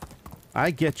of stuff.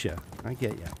 I get you,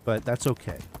 but that's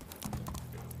okay.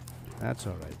 That's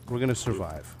all right. We're going to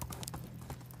survive.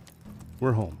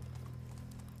 We're home.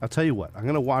 I'll tell you what, I'm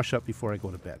going to wash up before I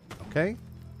go to bed, okay?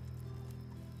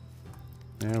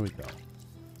 There we go.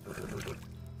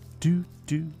 Do,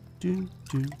 do, do,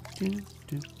 do, do,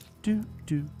 do, do,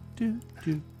 do, do,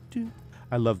 do, do.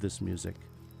 I love this music.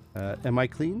 Am I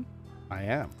clean? I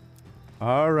am.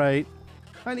 All right.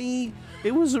 Honey,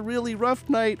 it was a really rough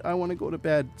night. I want to go to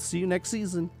bed. See you next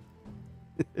season.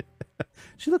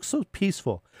 She looks so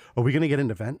peaceful. Are we going to get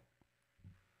an event?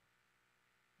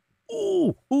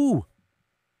 Ooh, ooh.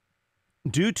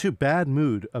 Due to bad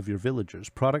mood of your villagers,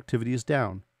 productivity is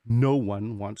down. No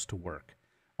one wants to work.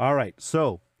 All right,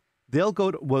 so they'll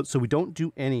go to, well, so we don't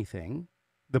do anything.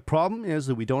 The problem is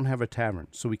that we don't have a tavern,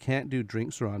 so we can't do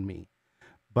drinks are on me.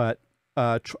 But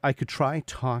I could try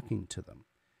talking to them.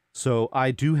 So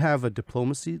I do have a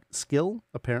diplomacy skill,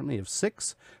 apparently, of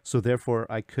 6. So therefore,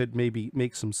 I could maybe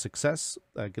make some success,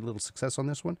 get a little success on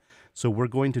this one. So we're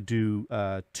going to do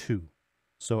 2.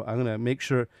 So I'm going to make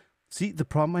sure. See, the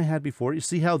problem I had before, you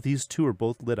see how these 2 are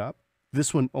both lit up?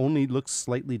 This one only looks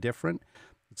slightly different.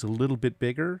 It's a little bit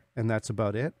bigger, and that's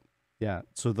about it. Yeah,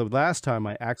 so the last time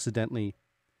I accidentally,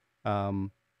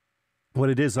 what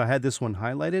it is, I had this one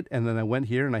highlighted, and then I went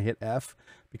here and I hit F,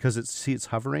 because it's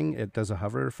hovering, it does a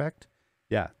hover effect.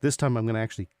 Yeah, this time I'm going to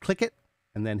actually click it,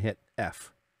 and then hit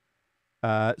F.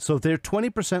 So they're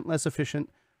 20% less efficient.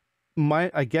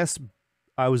 I guess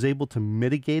I was able to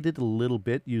mitigate it a little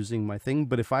bit using my thing,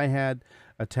 but if I had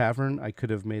a tavern, I could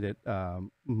have made it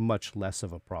much less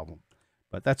of a problem.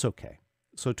 But that's okay.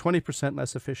 So 20%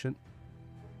 less efficient,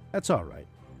 that's all right.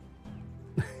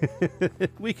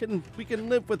 we can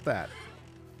live with that.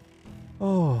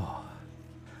 Oh,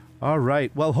 all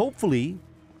right. Well, hopefully,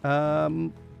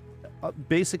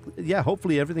 basically, yeah,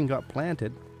 hopefully everything got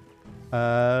planted.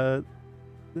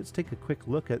 Let's take a quick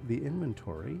look at the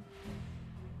inventory.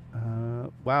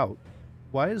 Wow,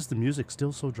 why is the music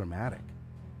still so dramatic?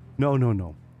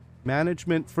 No.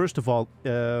 Management. First of all,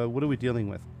 what are we dealing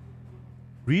with?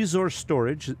 Resource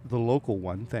storage, the local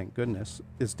one, thank goodness,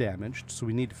 is damaged, so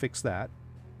we need to fix that.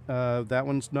 That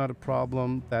one's not a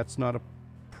problem. That's not a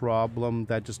problem.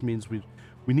 That just means we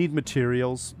need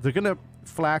materials. They're gonna,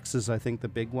 flax is I think the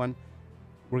big one.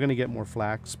 We're gonna get more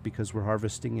flax because we're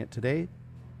harvesting it today.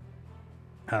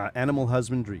 Animal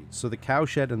husbandry. So the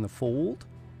cowshed and the fold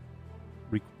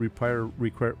require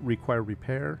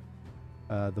repair.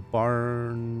 The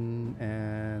barn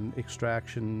and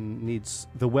extraction needs,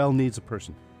 the well needs a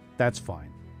person. That's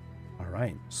fine. All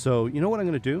right. So you know what I'm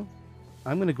going to do?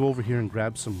 I'm going to go over here and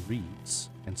grab some reeds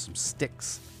and some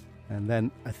sticks. And then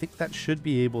I think that should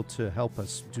be able to help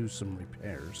us do some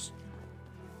repairs.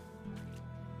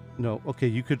 No, okay,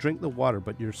 you could drink the water,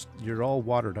 but you're all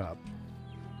watered up.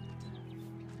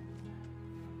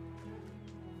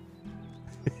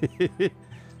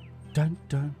 Dun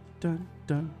dun dun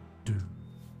dun dun.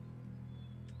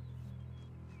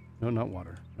 No, not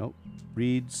water. Nope.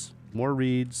 Reeds. More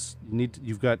reeds.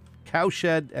 You've got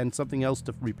cowshed and something else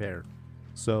to repair.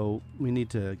 So we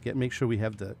need to make sure we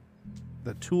have the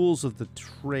tools of the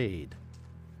trade.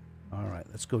 All right,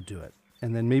 let's go do it.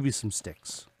 And then maybe some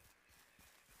sticks.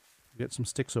 Get some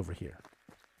sticks over here.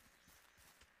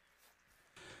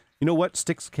 You know what?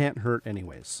 Sticks can't hurt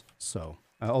anyways. So,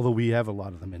 although we have a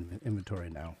lot of them in inventory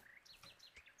now.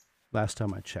 Last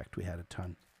time I checked, we had a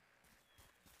ton.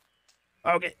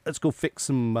 Okay, let's go fix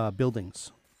some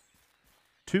buildings.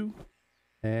 2.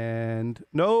 And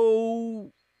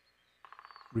no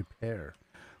repair.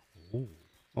 Oh,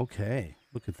 okay.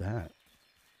 Look at that.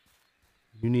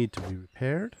 You need to be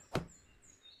repaired.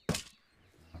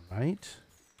 All right.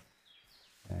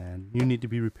 And you need to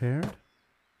be repaired.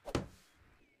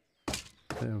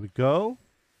 There we go.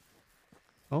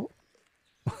 Oh.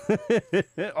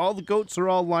 All the goats are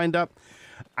all lined up.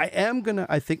 I am gonna,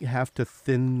 I think, have to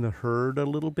thin the herd a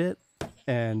little bit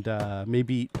and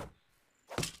maybe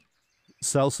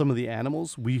sell some of the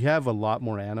animals. We have a lot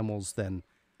more animals than,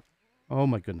 oh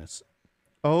my goodness.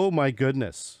 Oh my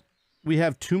goodness. We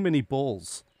have too many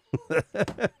bulls. I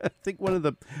think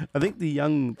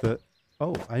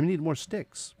oh, I need more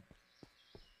sticks.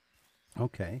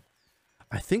 Okay.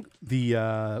 I think we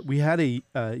had a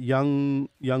young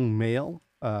male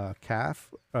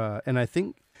calf, and I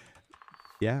think,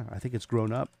 yeah, I think it's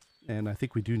grown up, and I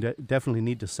think we do definitely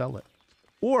need to sell it.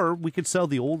 Or we could sell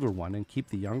the older one and keep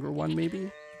the younger one,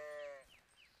 maybe?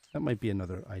 That might be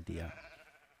another idea.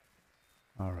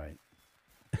 All right.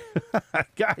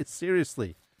 Guys,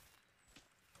 seriously.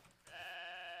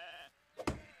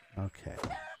 Okay.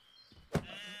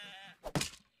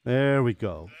 There we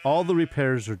go. All the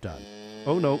repairs are done.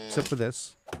 Oh, no, except for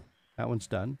this. That one's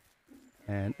done.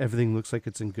 And everything looks like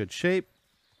it's in good shape.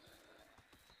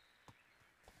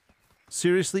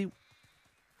 Seriously?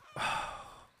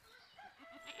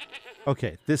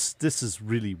 Okay, this is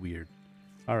really weird.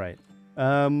 All right.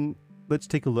 Let's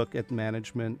take a look at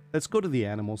management. Let's go to the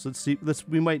animals. Let's see.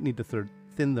 We might need to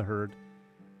thin the herd.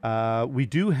 We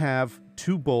do have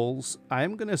 2 bulls.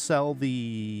 I'm going to sell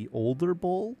the older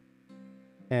bull.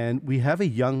 And we have a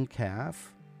young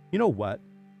calf. You know what?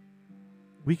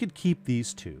 We could keep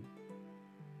these 2.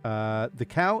 The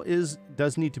cow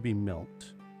does need to be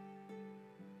milked.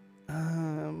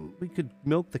 We could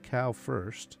milk the cow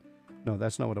first. No,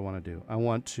 that's not what I want to do. I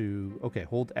want to, okay,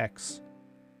 hold X.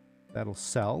 That'll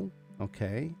sell.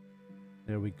 Okay.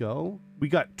 There we go. We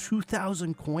got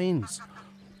 2,000 coins.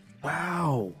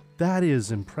 Wow, that is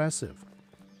impressive.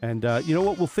 And you know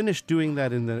what? We'll finish doing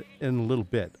that in a little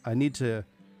bit. I need to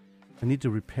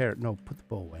repair. No, put the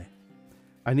bow away.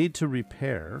 I need to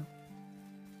repair.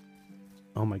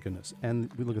 Oh my goodness! And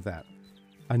look at that.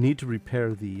 I need to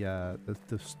repair the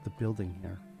building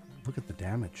here. Look at the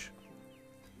damage.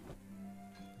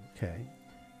 Okay.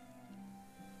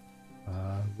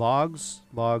 Logs.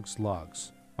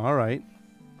 All right.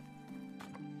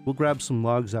 We'll grab some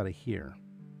logs out of here.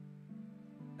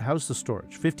 How's the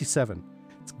storage? 57.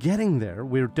 It's getting there.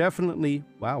 We're definitely...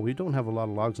 Wow, we don't have a lot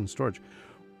of logs in storage.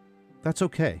 That's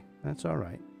okay. That's all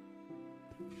right.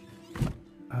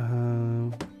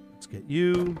 Let's get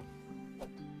you.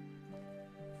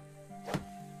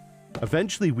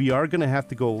 Eventually, we are going to have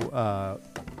to go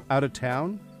out of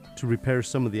town to repair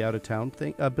some of the out-of-town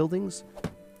buildings.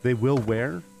 They will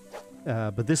wear.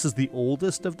 But this is the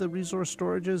oldest of the resource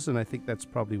storages, and I think that's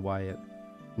probably why it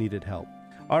needed help.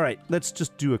 All right, let's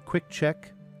just do a quick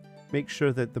check. Make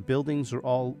sure that the buildings are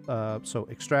all... so,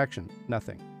 extraction,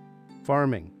 nothing.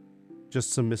 Farming,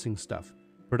 just some missing stuff.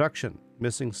 Production,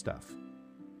 missing stuff.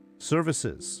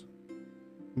 Services,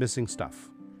 missing stuff.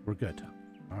 We're good.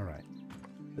 All right.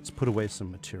 Let's put away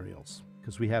some materials,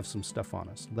 because we have some stuff on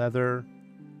us. Leather,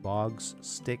 logs,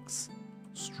 sticks,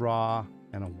 straw,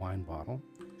 and a wine bottle.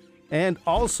 And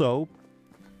also...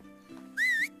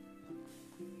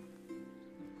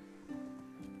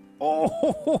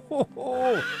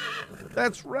 Oh,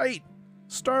 that's right.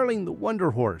 Starling the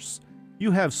Wonder Horse.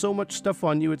 You have so much stuff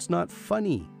on you, it's not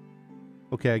funny.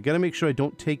 Okay, I gotta make sure I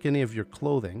don't take any of your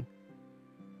clothing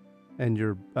and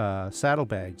your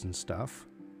saddlebags and stuff.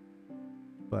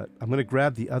 But I'm gonna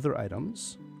grab the other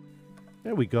items.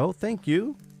 There we go. Thank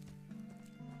you.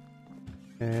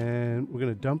 And we're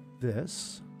gonna dump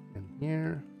this in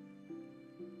here.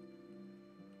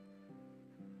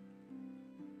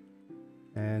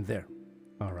 And there.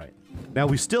 All right. Now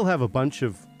we still have a bunch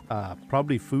of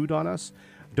probably food on us.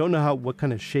 Don't know what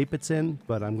kind of shape it's in,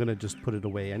 but I'm gonna just put it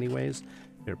away anyways.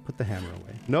 Here, put the hammer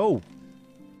away. No.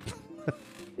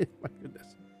 My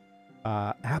goodness.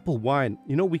 Apple wine.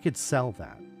 You know, we could sell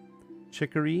that.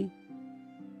 Chicory.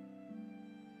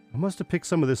 I must have picked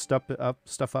some of this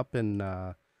stuff up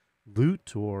in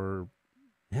loot or...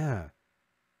 Yeah.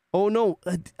 Oh, no.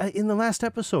 In the last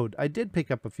episode, I did pick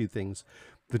up a few things.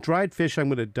 The dried fish I'm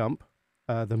going to dump.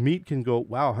 The meat can go...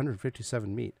 Wow,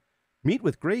 157 meat. Meat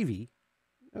with gravy.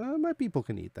 My people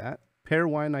can eat that. Pear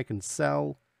wine I can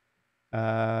sell.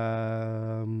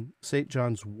 St.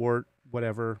 John's wort,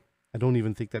 whatever. I don't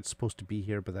even think that's supposed to be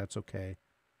here, but that's okay.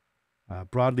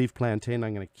 Broadleaf plantain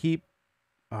I'm going to keep.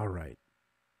 All right.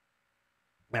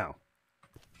 Now,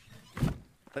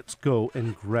 let's go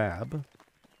and grab...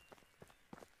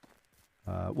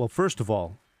 well, first of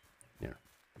all, here,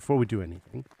 before we do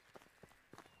anything,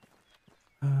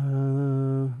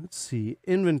 let's see,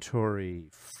 inventory,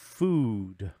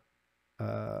 food,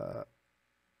 there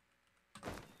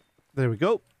we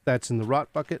go, that's in the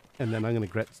rot bucket, and then I'm going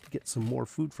to get some more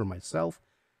food for myself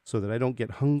so that I don't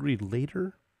get hungry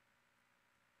later.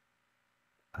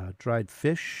 Dried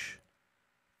fish,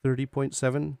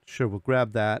 30.7, sure, we'll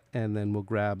grab that, and then we'll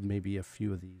grab maybe a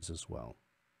few of these as well.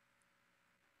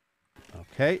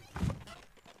 Okay.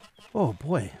 Oh,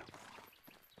 boy.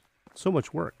 So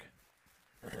much work.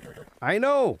 I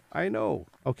know.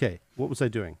 Okay, what was I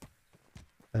doing?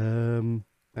 Hang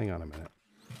on a minute.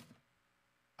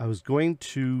 I was going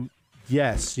to...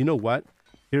 Yes, you know what?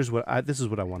 Here's what this is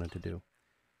what I wanted to do.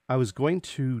 I was going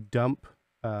to dump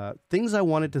things I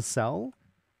wanted to sell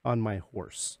on my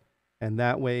horse. And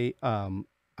that way, I'm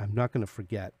not going to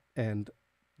forget. And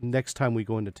next time we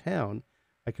go into town...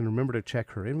 I can remember to check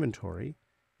her inventory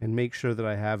and make sure that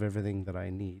I have everything that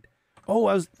I need.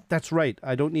 Oh, that's right.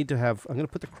 I don't need to have... I'm going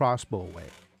to put the crossbow away.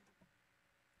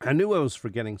 I knew I was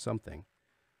forgetting something.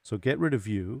 So get rid of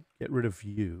you. Get rid of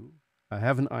you. I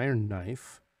have an iron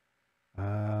knife.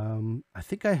 I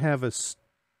think I have a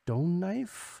stone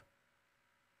knife.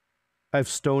 I have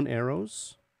stone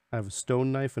arrows. I have a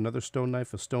stone knife, another stone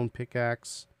knife, a stone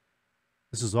pickaxe.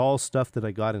 This is all stuff that I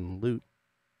got in loot.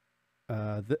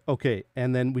 Okay,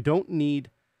 and then we don't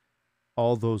need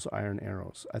all those iron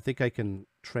arrows. I think I can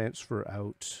transfer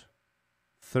out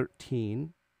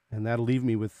 13, and that'll leave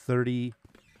me with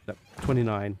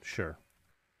 29, sure.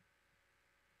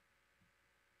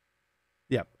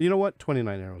 Yeah, you know what?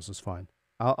 29 arrows is fine.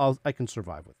 I can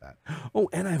survive with that. Oh,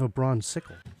 and I have a bronze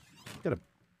sickle. Gotta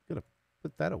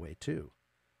put that away too.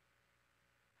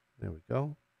 There we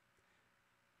go.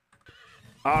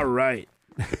 All right.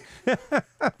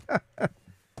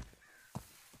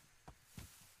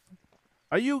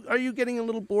 Are you getting a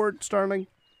little bored, Starling?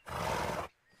 I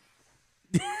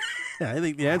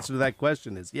think the answer to that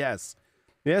question is yes.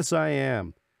 Yes, I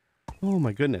am. Oh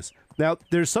my goodness. Now,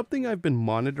 there's something I've been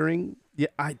monitoring. Yeah,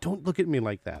 don't look at me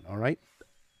like that, all right?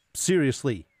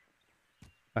 Seriously.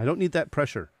 I don't need that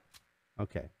pressure.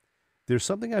 Okay. There's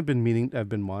something I've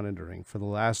been monitoring for the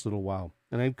last little while,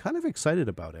 and I'm kind of excited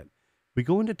about it. We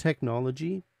go into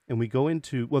technology, and we go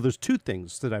into, well, there's two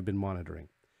things that I've been monitoring.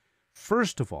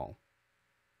 First of all,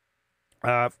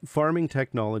 farming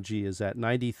technology is at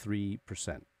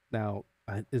 93%. Now,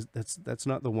 that's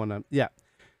not the one yeah,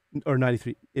 or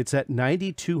 93. It's at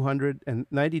 9,200 and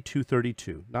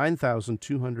 9,232,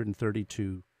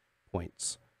 9,232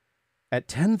 points. At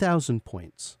 10,000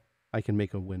 points, I can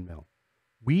make a windmill.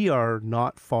 We are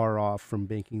not far off from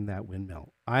making that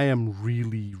windmill. I am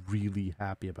really, really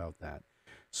happy about that.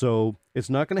 So it's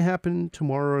not going to happen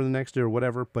tomorrow or the next day or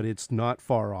whatever, but it's not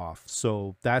far off.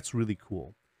 So that's really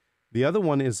cool. The other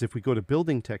one is if we go to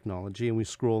building technology and we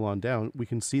scroll on down, we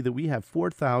can see that we have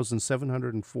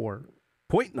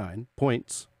 4,704.9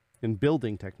 points in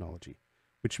building technology,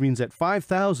 which means at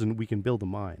 5,000, we can build a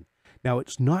mine. Now,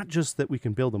 it's not just that we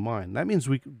can build a mine. That means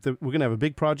we're going to have a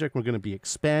big project. We're going to be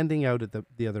expanding out at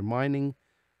the other mining,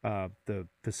 the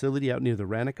facility out near the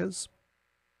Ranikas.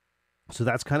 So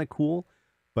that's kind of cool.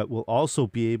 But we'll also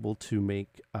be able to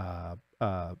make the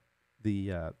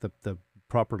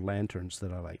proper lanterns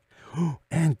that I like.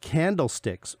 And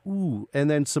candlesticks. Ooh,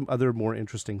 and then some other more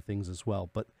interesting things as well.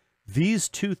 But these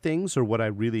two things are what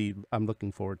I'm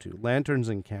looking forward to. Lanterns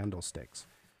and candlesticks.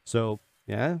 So,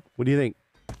 yeah, what do you think?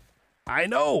 I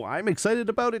know, I'm excited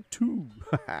about it too.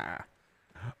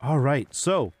 All right,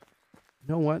 so you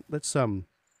know what? Let's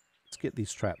get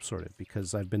these traps sorted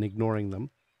because I've been ignoring them,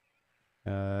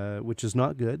 which is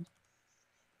not good.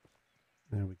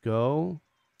 There we go.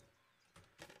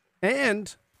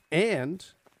 And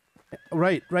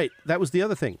right, that was the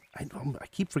other thing. I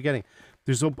keep forgetting.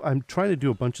 I'm trying to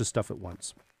do a bunch of stuff at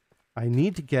once. I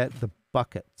need to get the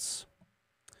buckets.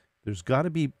 There's got to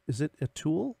be. Is it a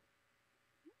tool?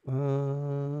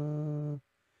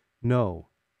 No.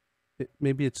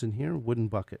 Maybe it's in here. Wooden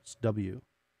buckets. W.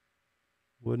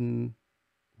 Wooden.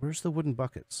 Where's the wooden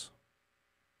buckets?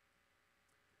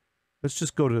 Let's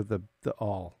just go to the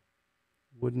all.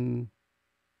 Wooden.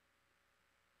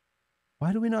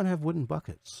 Why do we not have wooden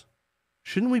buckets?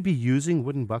 Shouldn't we be using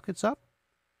wooden buckets up?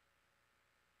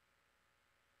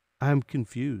 I'm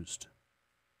confused.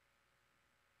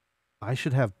 I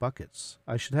should have buckets.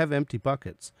 I should have empty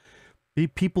buckets.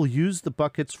 People use the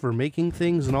buckets for making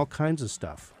things and all kinds of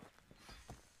stuff.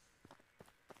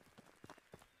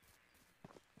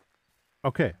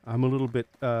 Okay, I'm a little bit,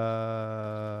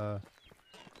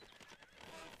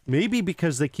 maybe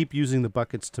because they keep using the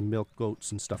buckets to milk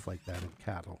goats and stuff like that and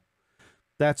cattle.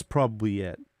 That's probably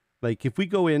it. Like, if we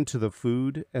go into the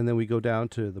food and then we go down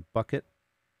to the bucket,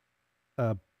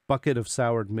 bucket of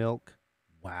soured milk.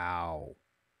 Wow.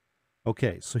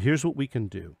 Okay, so here's what we can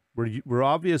do. We're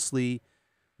obviously,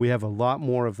 we have a lot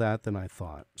more of that than I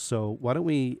thought. So why don't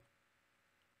we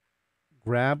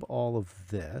grab all of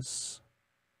this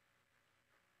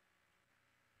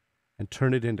and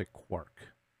turn it into quark.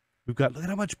 We've got,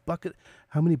 look at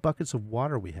how many buckets of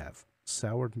water we have.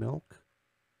 Soured milk,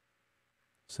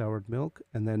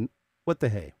 and then, what the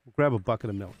hey, we'll grab a bucket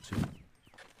of milk too.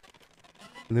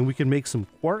 And then we can make some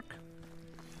quark.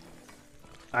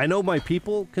 I know my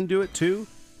people can do it too,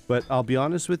 but I'll be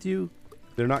honest with you,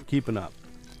 they're not keeping up.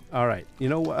 All right, you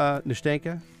know,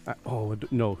 Nishtanka? Oh,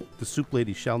 no, the soup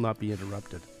lady shall not be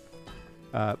interrupted.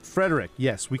 Frederick,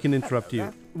 yes, we can interrupt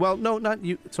you. Well, no, not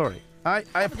you. Sorry. I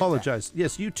apologize.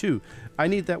 Yes, you too. I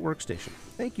need that workstation.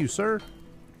 Thank you, sir.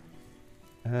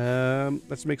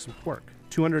 Let's make some quark.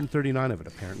 239 of it,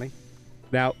 apparently.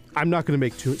 Now, I'm not going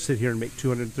to sit here and make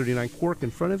 239 quark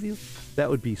in front of you. That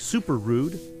would be super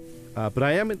rude. But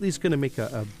I am at least going to make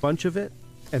a bunch of it.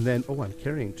 And then, oh, I'm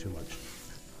carrying too much.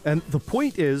 And the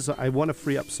point is, I want to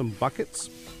free up some buckets.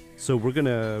 So we're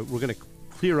gonna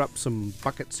clear up some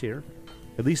buckets here,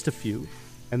 at least a few.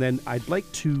 And then I'd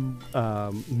like to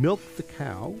milk the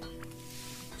cow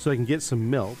so I can get some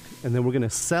milk. And then we're going to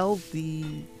sell the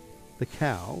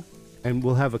cow, and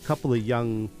we'll have a couple of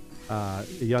young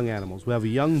animals. We'll have a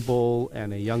young bull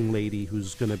and a young lady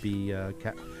who's going to be a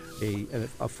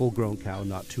full-grown cow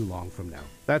not too long from now.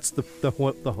 That's the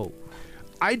hope.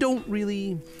 I don't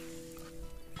really...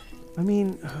 I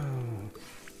mean,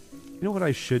 you know what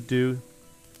I should do?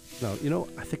 No, you know,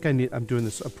 I think I'm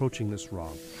approaching this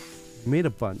wrong. I made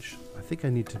a bunch. I think I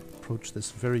need to approach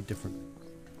this very differently.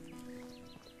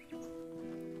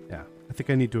 Yeah, I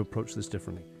think I need to approach this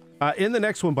differently. In the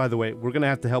next one, by the way, we're going to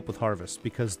have to help with harvest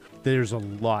because there's a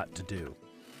lot to do.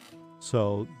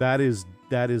 So that is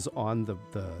on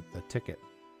the ticket.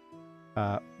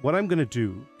 What I'm going to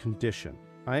do, condition,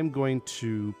 I'm going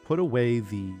to put away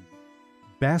the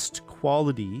best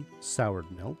quality soured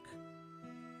milk,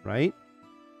 right?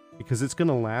 Because it's going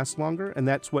to last longer, and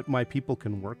that's what my people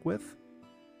can work with.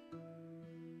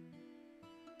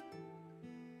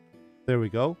 There we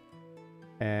go.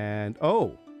 And,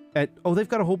 they've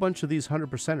got a whole bunch of these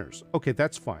 100%ers. Okay,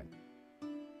 that's fine.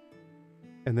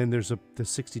 And then there's the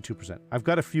 62%. I've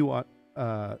got a few on...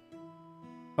 oh,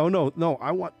 no,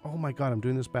 I want... Oh, my God, I'm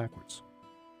doing this backwards.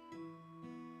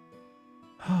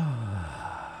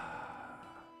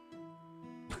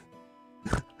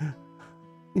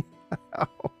 Oh,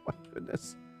 my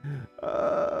goodness.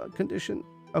 Condition.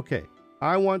 Okay,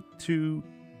 I want to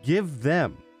give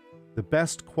them the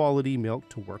best quality milk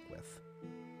to work with.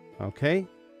 Okay,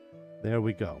 there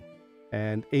we go.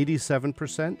 And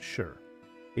 87%, sure.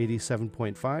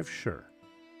 87.5, sure.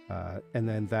 And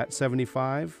then that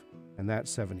 75, and that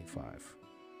 75.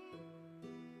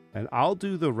 And I'll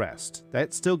do the rest.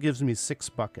 That still gives me 6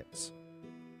 buckets.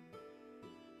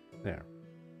 There,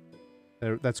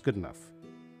 that's good enough.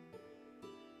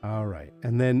 All right,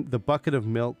 and then the bucket of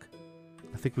milk,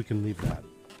 I think we can leave that.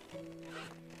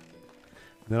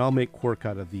 Then I'll make quark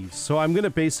out of these. So I'm going to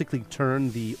basically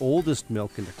turn the oldest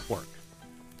milk into quark.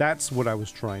 That's what I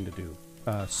was trying to do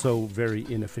so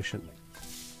very inefficiently.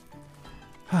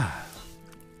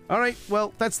 All right,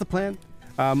 well, that's the plan.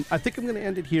 I think I'm going to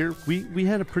end it here. We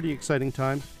had a pretty exciting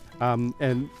time.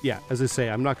 And yeah, as I say,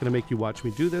 I'm not going to make you watch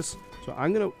me do this. So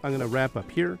I'm going to wrap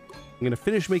up here. I'm going to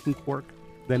finish making quark.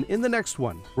 Then in the next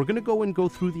one, we're going to go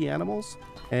through the animals,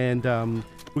 and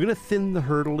we're going to thin the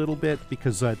herd a little bit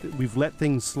because we've let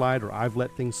things slide, or I've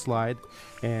let things slide,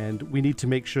 and we need to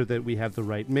make sure that we have the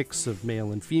right mix of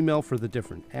male and female for the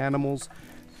different animals.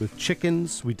 With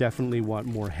chickens, we definitely want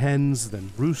more hens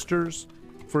than roosters,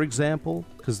 for example,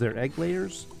 because they're egg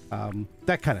layers,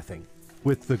 that kind of thing.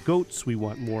 With the goats, we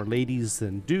want more ladies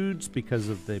than dudes because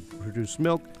they produce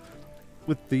milk.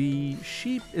 With the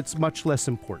sheep, it's much less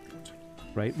important.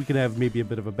 Right, we can have maybe a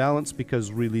bit of a balance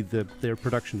because really their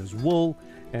production is wool,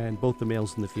 and both the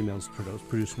males and the females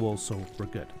produce wool, so we're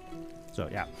good. So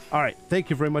yeah, all right. Thank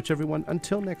you very much, everyone.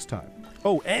 Until next time.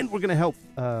 Oh, and we're gonna help.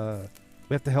 We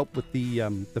have to help with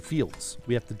the fields.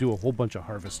 We have to do a whole bunch of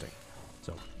harvesting.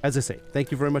 So as I say,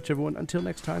 thank you very much, everyone. Until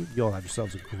next time, you all have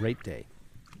yourselves a great day.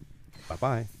 Bye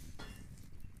bye.